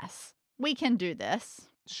 Yes, we can do this.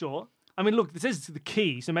 Sure. I mean, look, this is the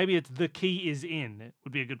key, so maybe it's the key is in. It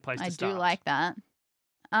would be a good place I to start. do like that.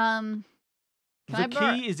 Can The I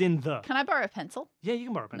borrow- key is in the. Can I borrow a pencil? Yeah, you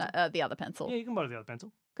can borrow a pencil. No, the other pencil. Yeah, you can borrow the other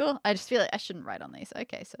pencil. Cool. I just feel like I shouldn't write on these.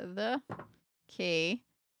 Okay, so the key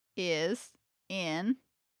is in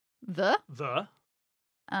the The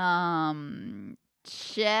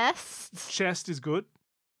chest. chest is good.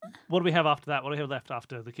 What do we have after that? What do we have left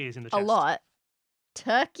after the key is in the A chest? lot.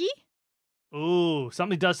 Turkey. Ooh,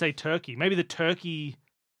 something does say turkey. Maybe the turkey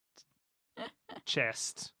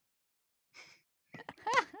chest.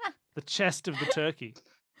 The chest of the turkey.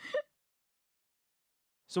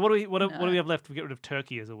 So what do we have left to get rid of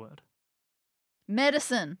turkey as a word?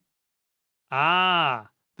 Medicine. Ah,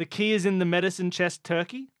 the key is in the medicine chest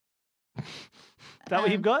turkey? That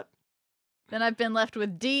what you've got? Then I've been left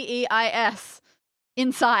with DEIS.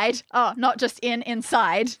 Inside. Oh, not just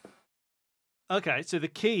inside. Okay, so the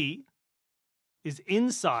key is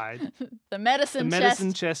inside The medicine, the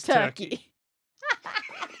medicine chest turkey.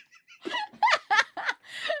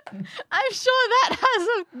 I'm sure that has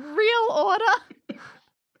a real order.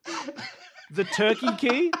 The turkey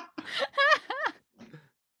key?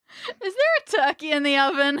 Is there a turkey in the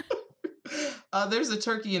oven? There's a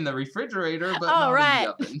turkey in the refrigerator, but Oh, not right. in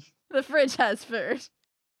the oven. The fridge has food.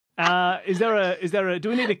 Is there a do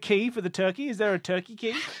we need a key for the turkey? Is there a turkey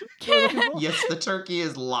key? we're looking for? Yes, the turkey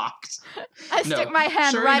is locked. I No, stick my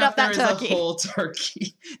hand sure right enough, up that there is turkey. a whole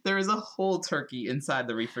turkey. There is a whole turkey inside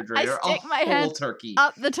the refrigerator. stick a my whole hand turkey.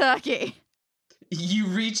 Up the turkey. You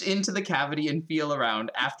reach into the cavity and feel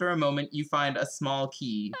around. After a moment, you find a small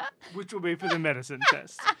key. Which will be for the medicine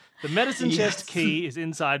chest. The medicine Yes. chest key is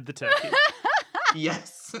inside the turkey.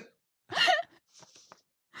 Yes.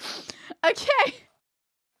 Okay.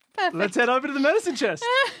 Perfect. Let's head over to the medicine chest.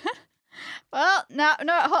 Well, no,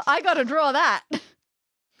 I got to draw that.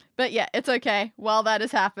 But yeah, it's okay. While that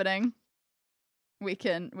is happening, All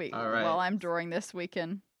right. while I'm drawing this, we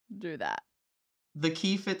can do that. The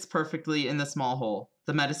key fits perfectly in the small hole.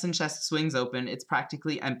 The medicine chest swings open. It's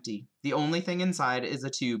practically empty. The only thing inside is a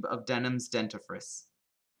tube of Denham's dentifrice.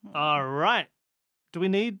 All right. Do we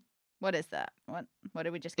need? What is that? What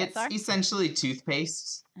did we just get? It's Sorry. essentially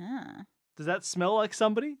toothpaste. Ah. Does that smell like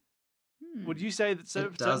somebody? Hmm. Would you say that It some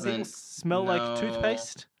people doesn't. smell like No.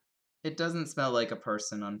 toothpaste? It doesn't smell like a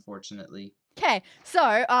person, unfortunately. Okay,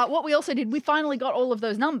 so what we also did, we finally got all of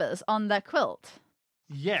those numbers on that quilt.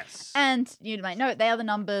 Yes. And you might note they are the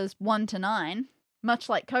numbers 1 to 9, much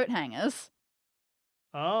like coat hangers.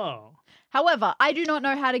 Oh. However, I do not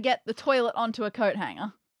know how to get the toilet onto a coat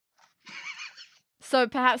hanger. So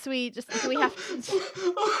perhaps do we have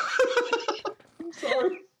I'm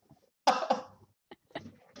sorry.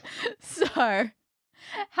 So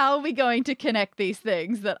how are we going to connect these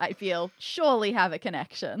things that I feel surely have a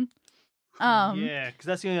connection? Yeah, because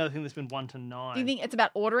that's the only other thing that's been 1 to 9. Do you think it's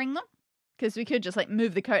about ordering them? Because we could just like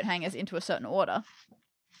move the coat hangers into a certain order.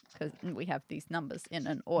 Because we have these numbers in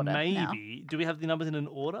an order now. Maybe. Do we have the numbers in an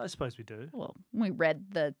order? I suppose we do. Well, we read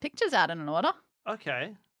the pictures out in an order.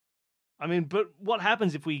 Okay. I mean, but what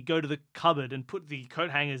happens if we go to the cupboard and put the coat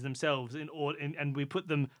hangers themselves in order, and we put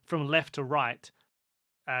them from left to right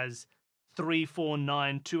as 3, 4,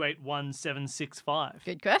 9, 2, 8, 1, 7, 6, 5?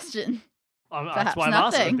 Good question. That's Perhaps why I'm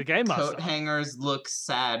asking nothing. the game master. Coat hangers look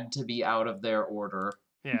sad to be out of their order.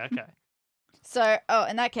 Yeah, okay. So,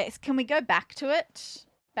 in that case, can we go back to it?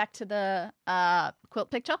 Back to the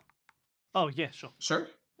quilt picture? Oh, yeah, sure. Sure.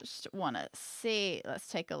 Just want to see. Let's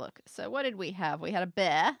take a look. So, what did we have? We had a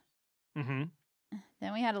bear. Mm-hmm.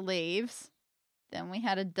 Then we had a leaves. Then we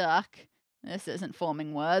had a duck. This isn't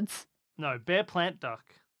forming words. No, bear, plant, duck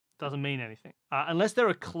doesn't mean anything. Unless there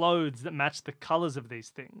are clothes that match the colors of these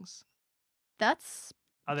things. That's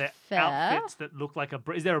Are there fair. outfits that look like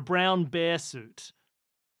is there a brown bear suit?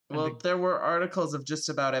 And Well, the- there were articles of just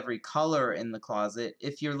about every color in the closet.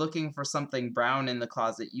 If you're looking for something brown in the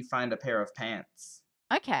closet, you find a pair of pants.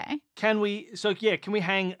 okay. Can we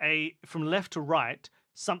hang from left to right,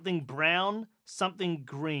 something brown, something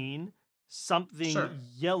green, something Sure.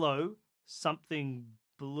 yellow, something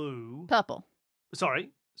blue. Purple.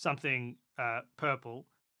 Sorry, something purple.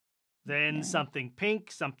 Then Okay. something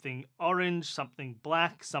pink, something orange, something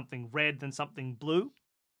black, something red, then something blue.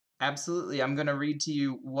 Absolutely. I'm going to read to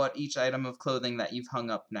you what each item of clothing that you've hung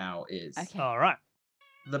up now is. Okay. All right.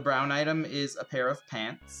 The brown item is a pair of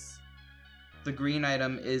pants. The green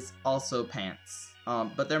item is also pants,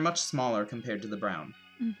 but they're much smaller compared to the brown.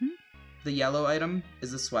 Mm-hmm. The yellow item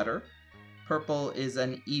is a sweater. Purple is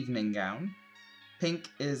an evening gown. Pink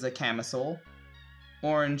is a camisole.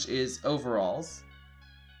 Orange is overalls.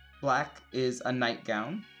 Black is a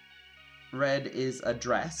nightgown. Red is a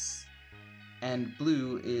dress. And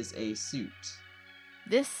blue is a suit.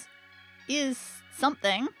 This is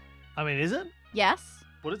something. I mean, is it? Yes.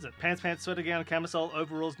 What is it? Pants, sweater gown, camisole,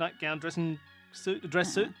 overalls, nightgown, dress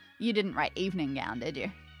suit? You didn't write evening gown, did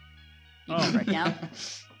you? You Oh. just wrote gown.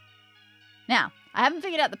 Now, I haven't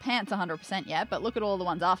figured out the pants 100% yet, but look at all the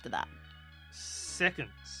ones after that. Seconds.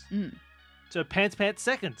 Mm. So pants,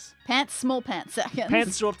 seconds. Pants, small pants, seconds.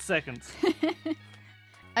 Pants, short seconds.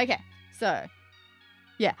 Okay, so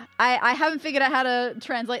yeah, I haven't figured out how to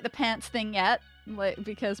translate the pants thing yet,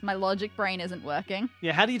 because my logic brain isn't working.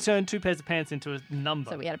 Yeah, how do you turn 2 pairs of pants into a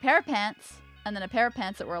number? So we had a pair of pants, and then a pair of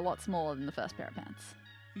pants that were a lot smaller than the first pair of pants.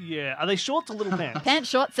 Yeah, are they shorts or little pants? Pants,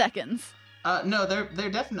 short, seconds. No, they're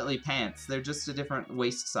definitely pants. They're just a different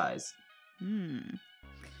waist size.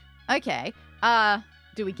 Okay.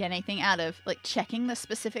 Do we get anything out of checking the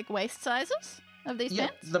specific waist sizes of these Yep,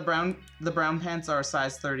 pants? the brown pants are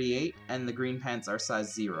size 38, and the green pants are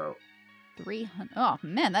size 0. 300. Oh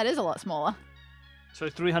man, that is a lot smaller. So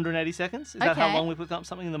 380 seconds? Is that how Okay. long we put up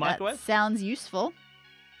something in the microwave? That sounds useful.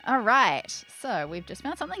 All right. So we've just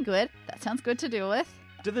found something good. That sounds good to deal with.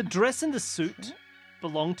 Do the dress and the suit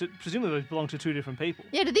presumably belong to 2 different people?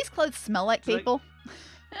 Yeah. Do these clothes smell like So they- people?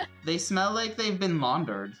 They smell like they've been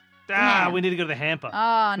laundered. Ah, Damn. we need to go to the hamper.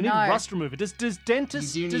 Oh we no. need rust remover. Does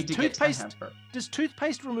dentist You do does need to get to the toothpaste hamper. does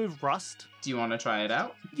toothpaste remove rust? Do you want to try it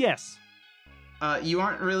out? Yes. You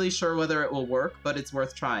aren't really sure whether it will work, but it's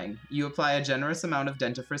worth trying. You apply a generous amount of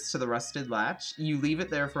dentifrice to the rusted latch, you leave it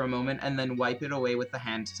there for a moment, and then wipe it away with the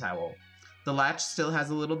hand towel. The latch still has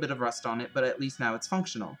a little bit of rust on it, but at least now it's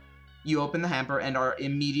functional. You open the hamper and are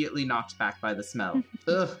immediately knocked back by the smell.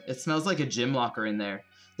 Ugh, it smells like a gym locker in there.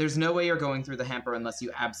 There's no way you're going through the hamper unless you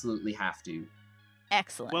absolutely have to.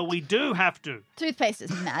 Excellent. Well, we do have to. Toothpaste is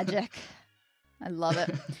magic. I love it.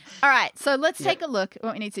 All right. So let's Yep. take a look at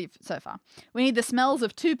what we need to see so far. We need the smells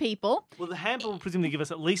of 2 people. Well, the hamper will presumably give us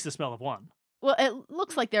at least the smell of 1. Well, it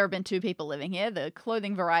looks like there have been 2 people living here. The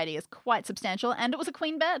clothing variety is quite substantial, and it was a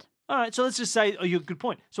queen bed. All right, so let's just say, you have a good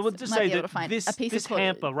point. So we'll So just might say be able that to find this, a piece of this clothing.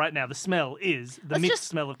 hamper right now, the smell is the Let's mixed just-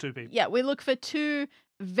 smell of 2 people. Yeah, we look for 2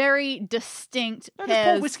 very distinct No, just pour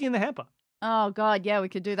pairs. whiskey in the hamper. Oh God, yeah, we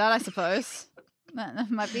could do that, I suppose. that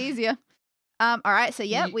might be easier. All right, so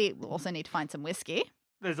yeah, Ye- we also need to find some whiskey.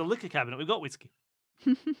 There's a liquor cabinet. We've got whiskey.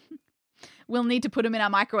 We'll need to put them in our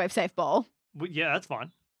microwave safe bowl. Yeah, that's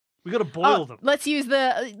fine. We got to boil them. Let's use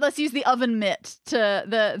the oven mitt to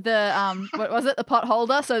the what was it, the pot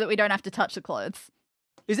holder, so that we don't have to touch the clothes.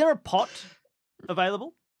 Is there a pot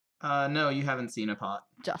available? No, you haven't seen a pot.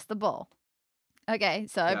 Just the bowl. Okay,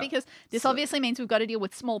 so Yeah, because this so- obviously means we've got to deal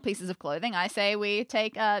with small pieces of clothing, I say we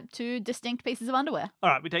take 2 distinct pieces of underwear. All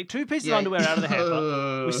right, we take 2 pieces of underwear out of the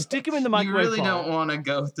hamper. We stick them in the You microwave really bowl. don't want to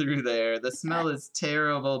go through there. The smell is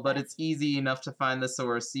terrible, but it's easy enough to find the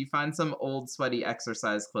source. You find some old, sweaty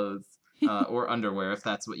exercise clothes. Or underwear, if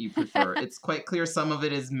that's what you prefer. It's quite clear some of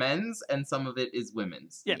it is men's and some of it is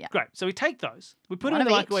women's. Yeah, Yeah. great. So we take those. We put One them in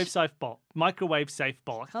the of each. microwave safe bowl.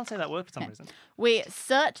 I can't say that word for some Okay. reason. We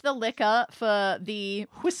search the liquor for the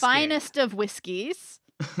Whiskey. finest of whiskies.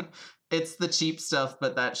 It's the cheap stuff,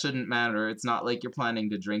 but that shouldn't matter. It's not like you're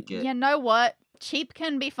planning to drink it. You know what? Cheap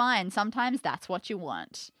can be fine. Sometimes that's what you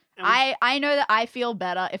want. And we- I know that I feel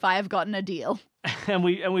better if I have gotten a deal. and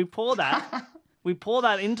we pour that. We pour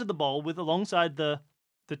that into the bowl with alongside the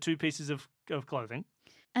 2 pieces of clothing.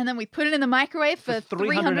 And then we put it in the microwave for For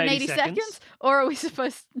 380 380 seconds? Or are we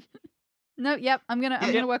supposed No, yep, I'm Yeah.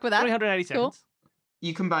 gonna work with that. 380 Cool. seconds.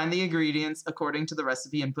 You combine the ingredients according to the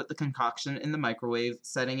recipe and put the concoction in the microwave,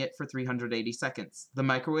 setting it for 380 seconds. The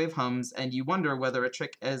microwave hums, and you wonder whether a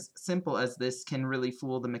trick as simple as this can really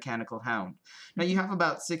fool the mechanical hound. Now, you have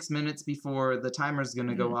about 6 minutes before the timer's going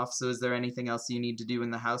to go off, so is there anything else you need to do in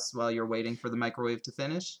the house while you're waiting for the microwave to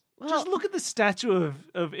finish? Well, Just look at the statue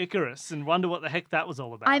of Icarus and wonder what the heck that was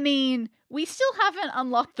all about. I mean, we still haven't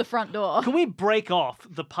unlocked the front door. Can we break off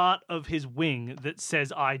the part of his wing that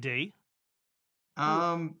says ID?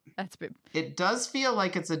 That's a bit It does feel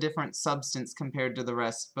like it's a different substance compared to the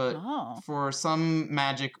rest, but for some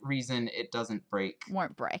magic reason, it doesn't break.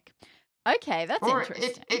 won't break. Okay, that's Or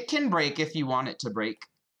interesting. it can break if you want it to break.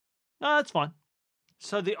 No, that's fine.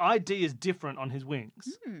 So the ID is different on his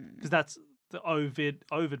wings Hmm, because that's the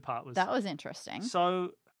ovid part was. that was interesting.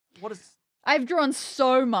 So what is? I've drawn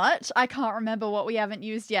so much, I can't remember what we haven't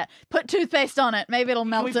used yet. Put toothpaste on it. Maybe it'll Can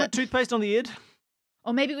melt we it. put toothpaste on the id?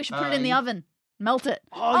 Or maybe we should put it in the oven. Melt it.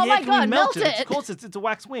 Oh, yeah, my can god, we melt melt it? it! Of course, it's a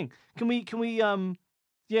wax wing. Can we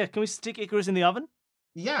stick Icarus in the oven?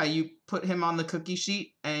 Yeah, you put him on the cookie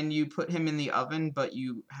sheet and you put him in the oven, but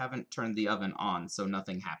you haven't turned the oven on, so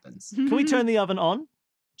nothing happens. Can we turn the oven on?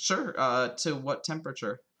 Sure, to what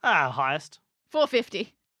temperature? Highest.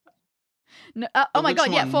 450. No, oh my Which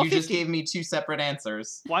god, yeah, one? 450. You just gave me two separate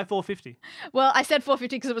answers. Why 450? Well, I said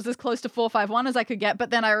 450 because it was as close to 451 as I could get, but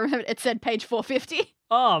then I remembered it said page 450.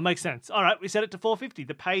 Oh, makes sense. All right, we set it to 450,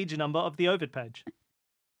 the page number of the Ovid page.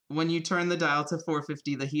 When you turn the dial to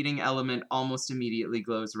 450, the heating element almost immediately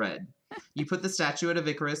glows red. You put the statuette of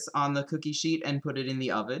Icarus on the cookie sheet and put it in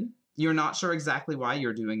the oven. You're not sure exactly why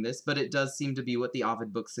you're doing this, but it does seem to be what the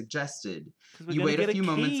Ovid book suggested. 'Cause we're You gonna wait get a few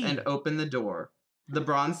moments key. and open the door. The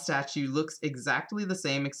bronze statue looks exactly the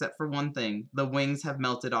same except for one thing. The wings have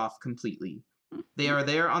melted off completely. They are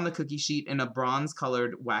there on the cookie sheet in a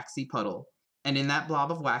bronze-colored waxy puddle. And in that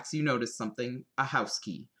blob of wax, you notice something, a house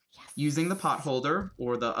key. Yes. Using the pot holder,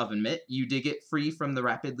 or the oven mitt, you dig it free from the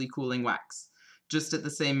rapidly cooling wax. Just at the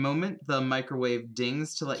same moment, the microwave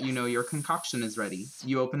dings to let you know your concoction is ready.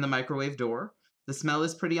 You open the microwave door. The smell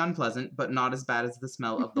is pretty unpleasant, but not as bad as the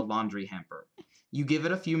smell of the laundry hamper. You give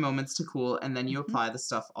it a few moments to cool, and then you apply the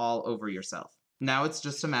stuff all over yourself. Now it's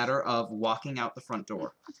just a matter of walking out the front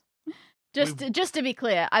door. Just to be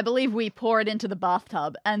clear, I believe we pour it into the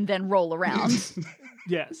bathtub and then roll around.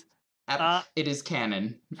 Yes. It is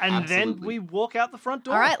canon. And Absolutely. then we walk out the front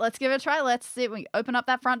door. All right, let's give it a try. Let's see if we open up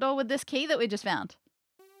that front door with this key that we just found.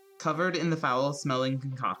 Covered in the foul-smelling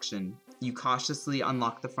concoction, you cautiously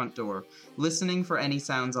unlock the front door, listening for any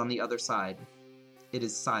sounds on the other side. It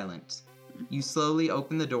is silent. You slowly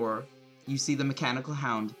open the door. You see the mechanical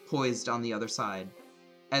hound poised on the other side.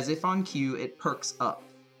 As if on cue, it perks up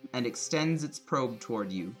and extends its probe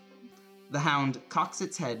toward you. The hound cocks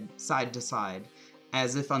its head side to side,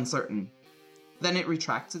 as if uncertain. Then it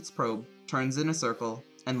retracts its probe, turns in a circle,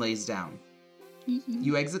 and lays down.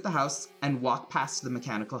 You exit the house and walk past the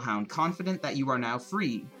mechanical hound, confident that you are now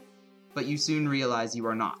free. But you soon realize you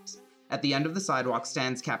are not. At the end of the sidewalk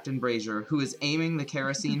stands Captain Brazier, who is aiming the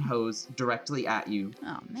kerosene hose directly at you. Oh,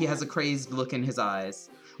 man. He has a crazed look in his eyes.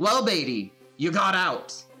 Well, Beatty, you got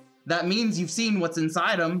out. That means you've seen what's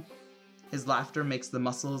inside him. His laughter makes the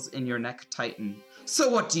muscles in your neck tighten. So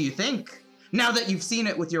what do you think? Now that you've seen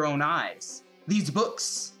it with your own eyes. These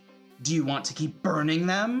books, do you want to keep burning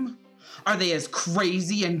them? Are they as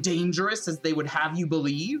crazy and dangerous as they would have you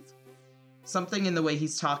believe? Something in the way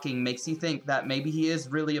he's talking makes you think that maybe he is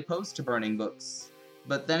really opposed to burning books.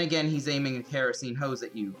 But then again, he's aiming a kerosene hose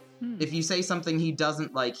at you. If you say something he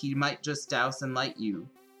doesn't like, he might just douse and light you.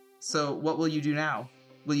 So what will you do now?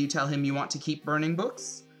 Will you tell him you want to keep burning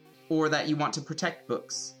books? Or that you want to protect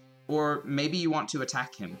books? Or maybe you want to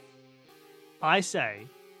attack him? I say,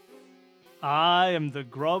 I am the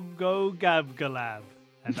Grobgo Gabgalab,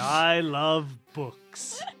 and I love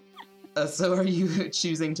books. So are you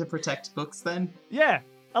choosing to protect books then? Yeah,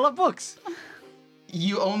 I love books.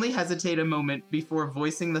 You only hesitate a moment before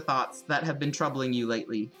voicing the thoughts that have been troubling you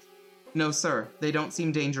lately. No, sir, they don't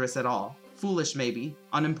seem dangerous at all. Foolish, maybe.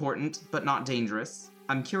 Unimportant, but not dangerous.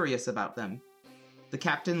 I'm curious about them. The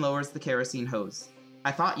captain lowers the kerosene hose.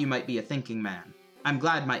 I thought you might be a thinking man. I'm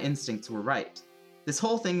glad my instincts were right. This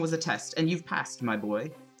whole thing was a test, and you've passed, my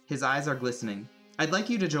boy. His eyes are glistening. I'd like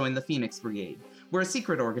you to join the Phoenix Brigade. We're a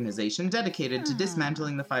secret organization dedicated to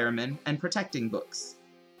dismantling the firemen and protecting books.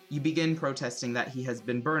 You begin protesting that he has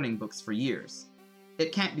been burning books for years.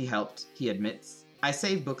 It can't be helped, he admits. I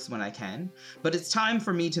save books when I can, but it's time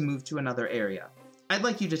for me to move to another area. I'd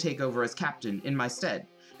like you to take over as captain in my stead,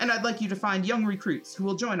 and I'd like you to find young recruits who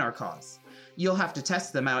will join our cause. You'll have to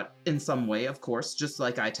test them out in some way, of course, just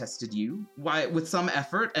like I tested you. Why, with some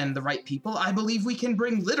effort and the right people, I believe we can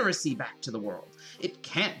bring literacy back to the world. It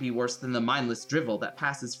can't be worse than the mindless drivel that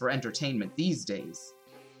passes for entertainment these days.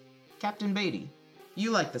 Captain Beatty,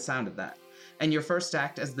 you like the sound of that, and your first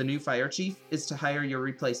act as the new fire chief is to hire your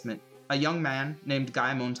replacement, a young man named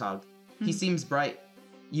Guy Montag. He seems bright.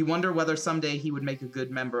 You wonder whether someday he would make a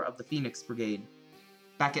good member of the Phoenix Brigade.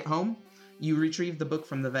 Back at home, you retrieve the book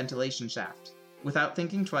from the ventilation shaft. Without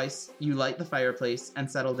thinking twice, you light the fireplace and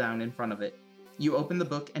settle down in front of it. You open the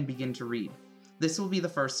book and begin to read. This will be the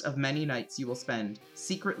first of many nights you will spend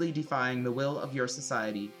secretly defying the will of your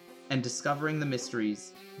society and discovering the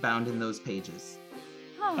mysteries bound in those pages.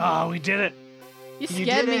 Oh, we did it. You You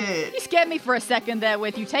scared did me. it. You scared me for a second there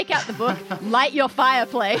with you take out the book, light your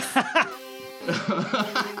fireplace.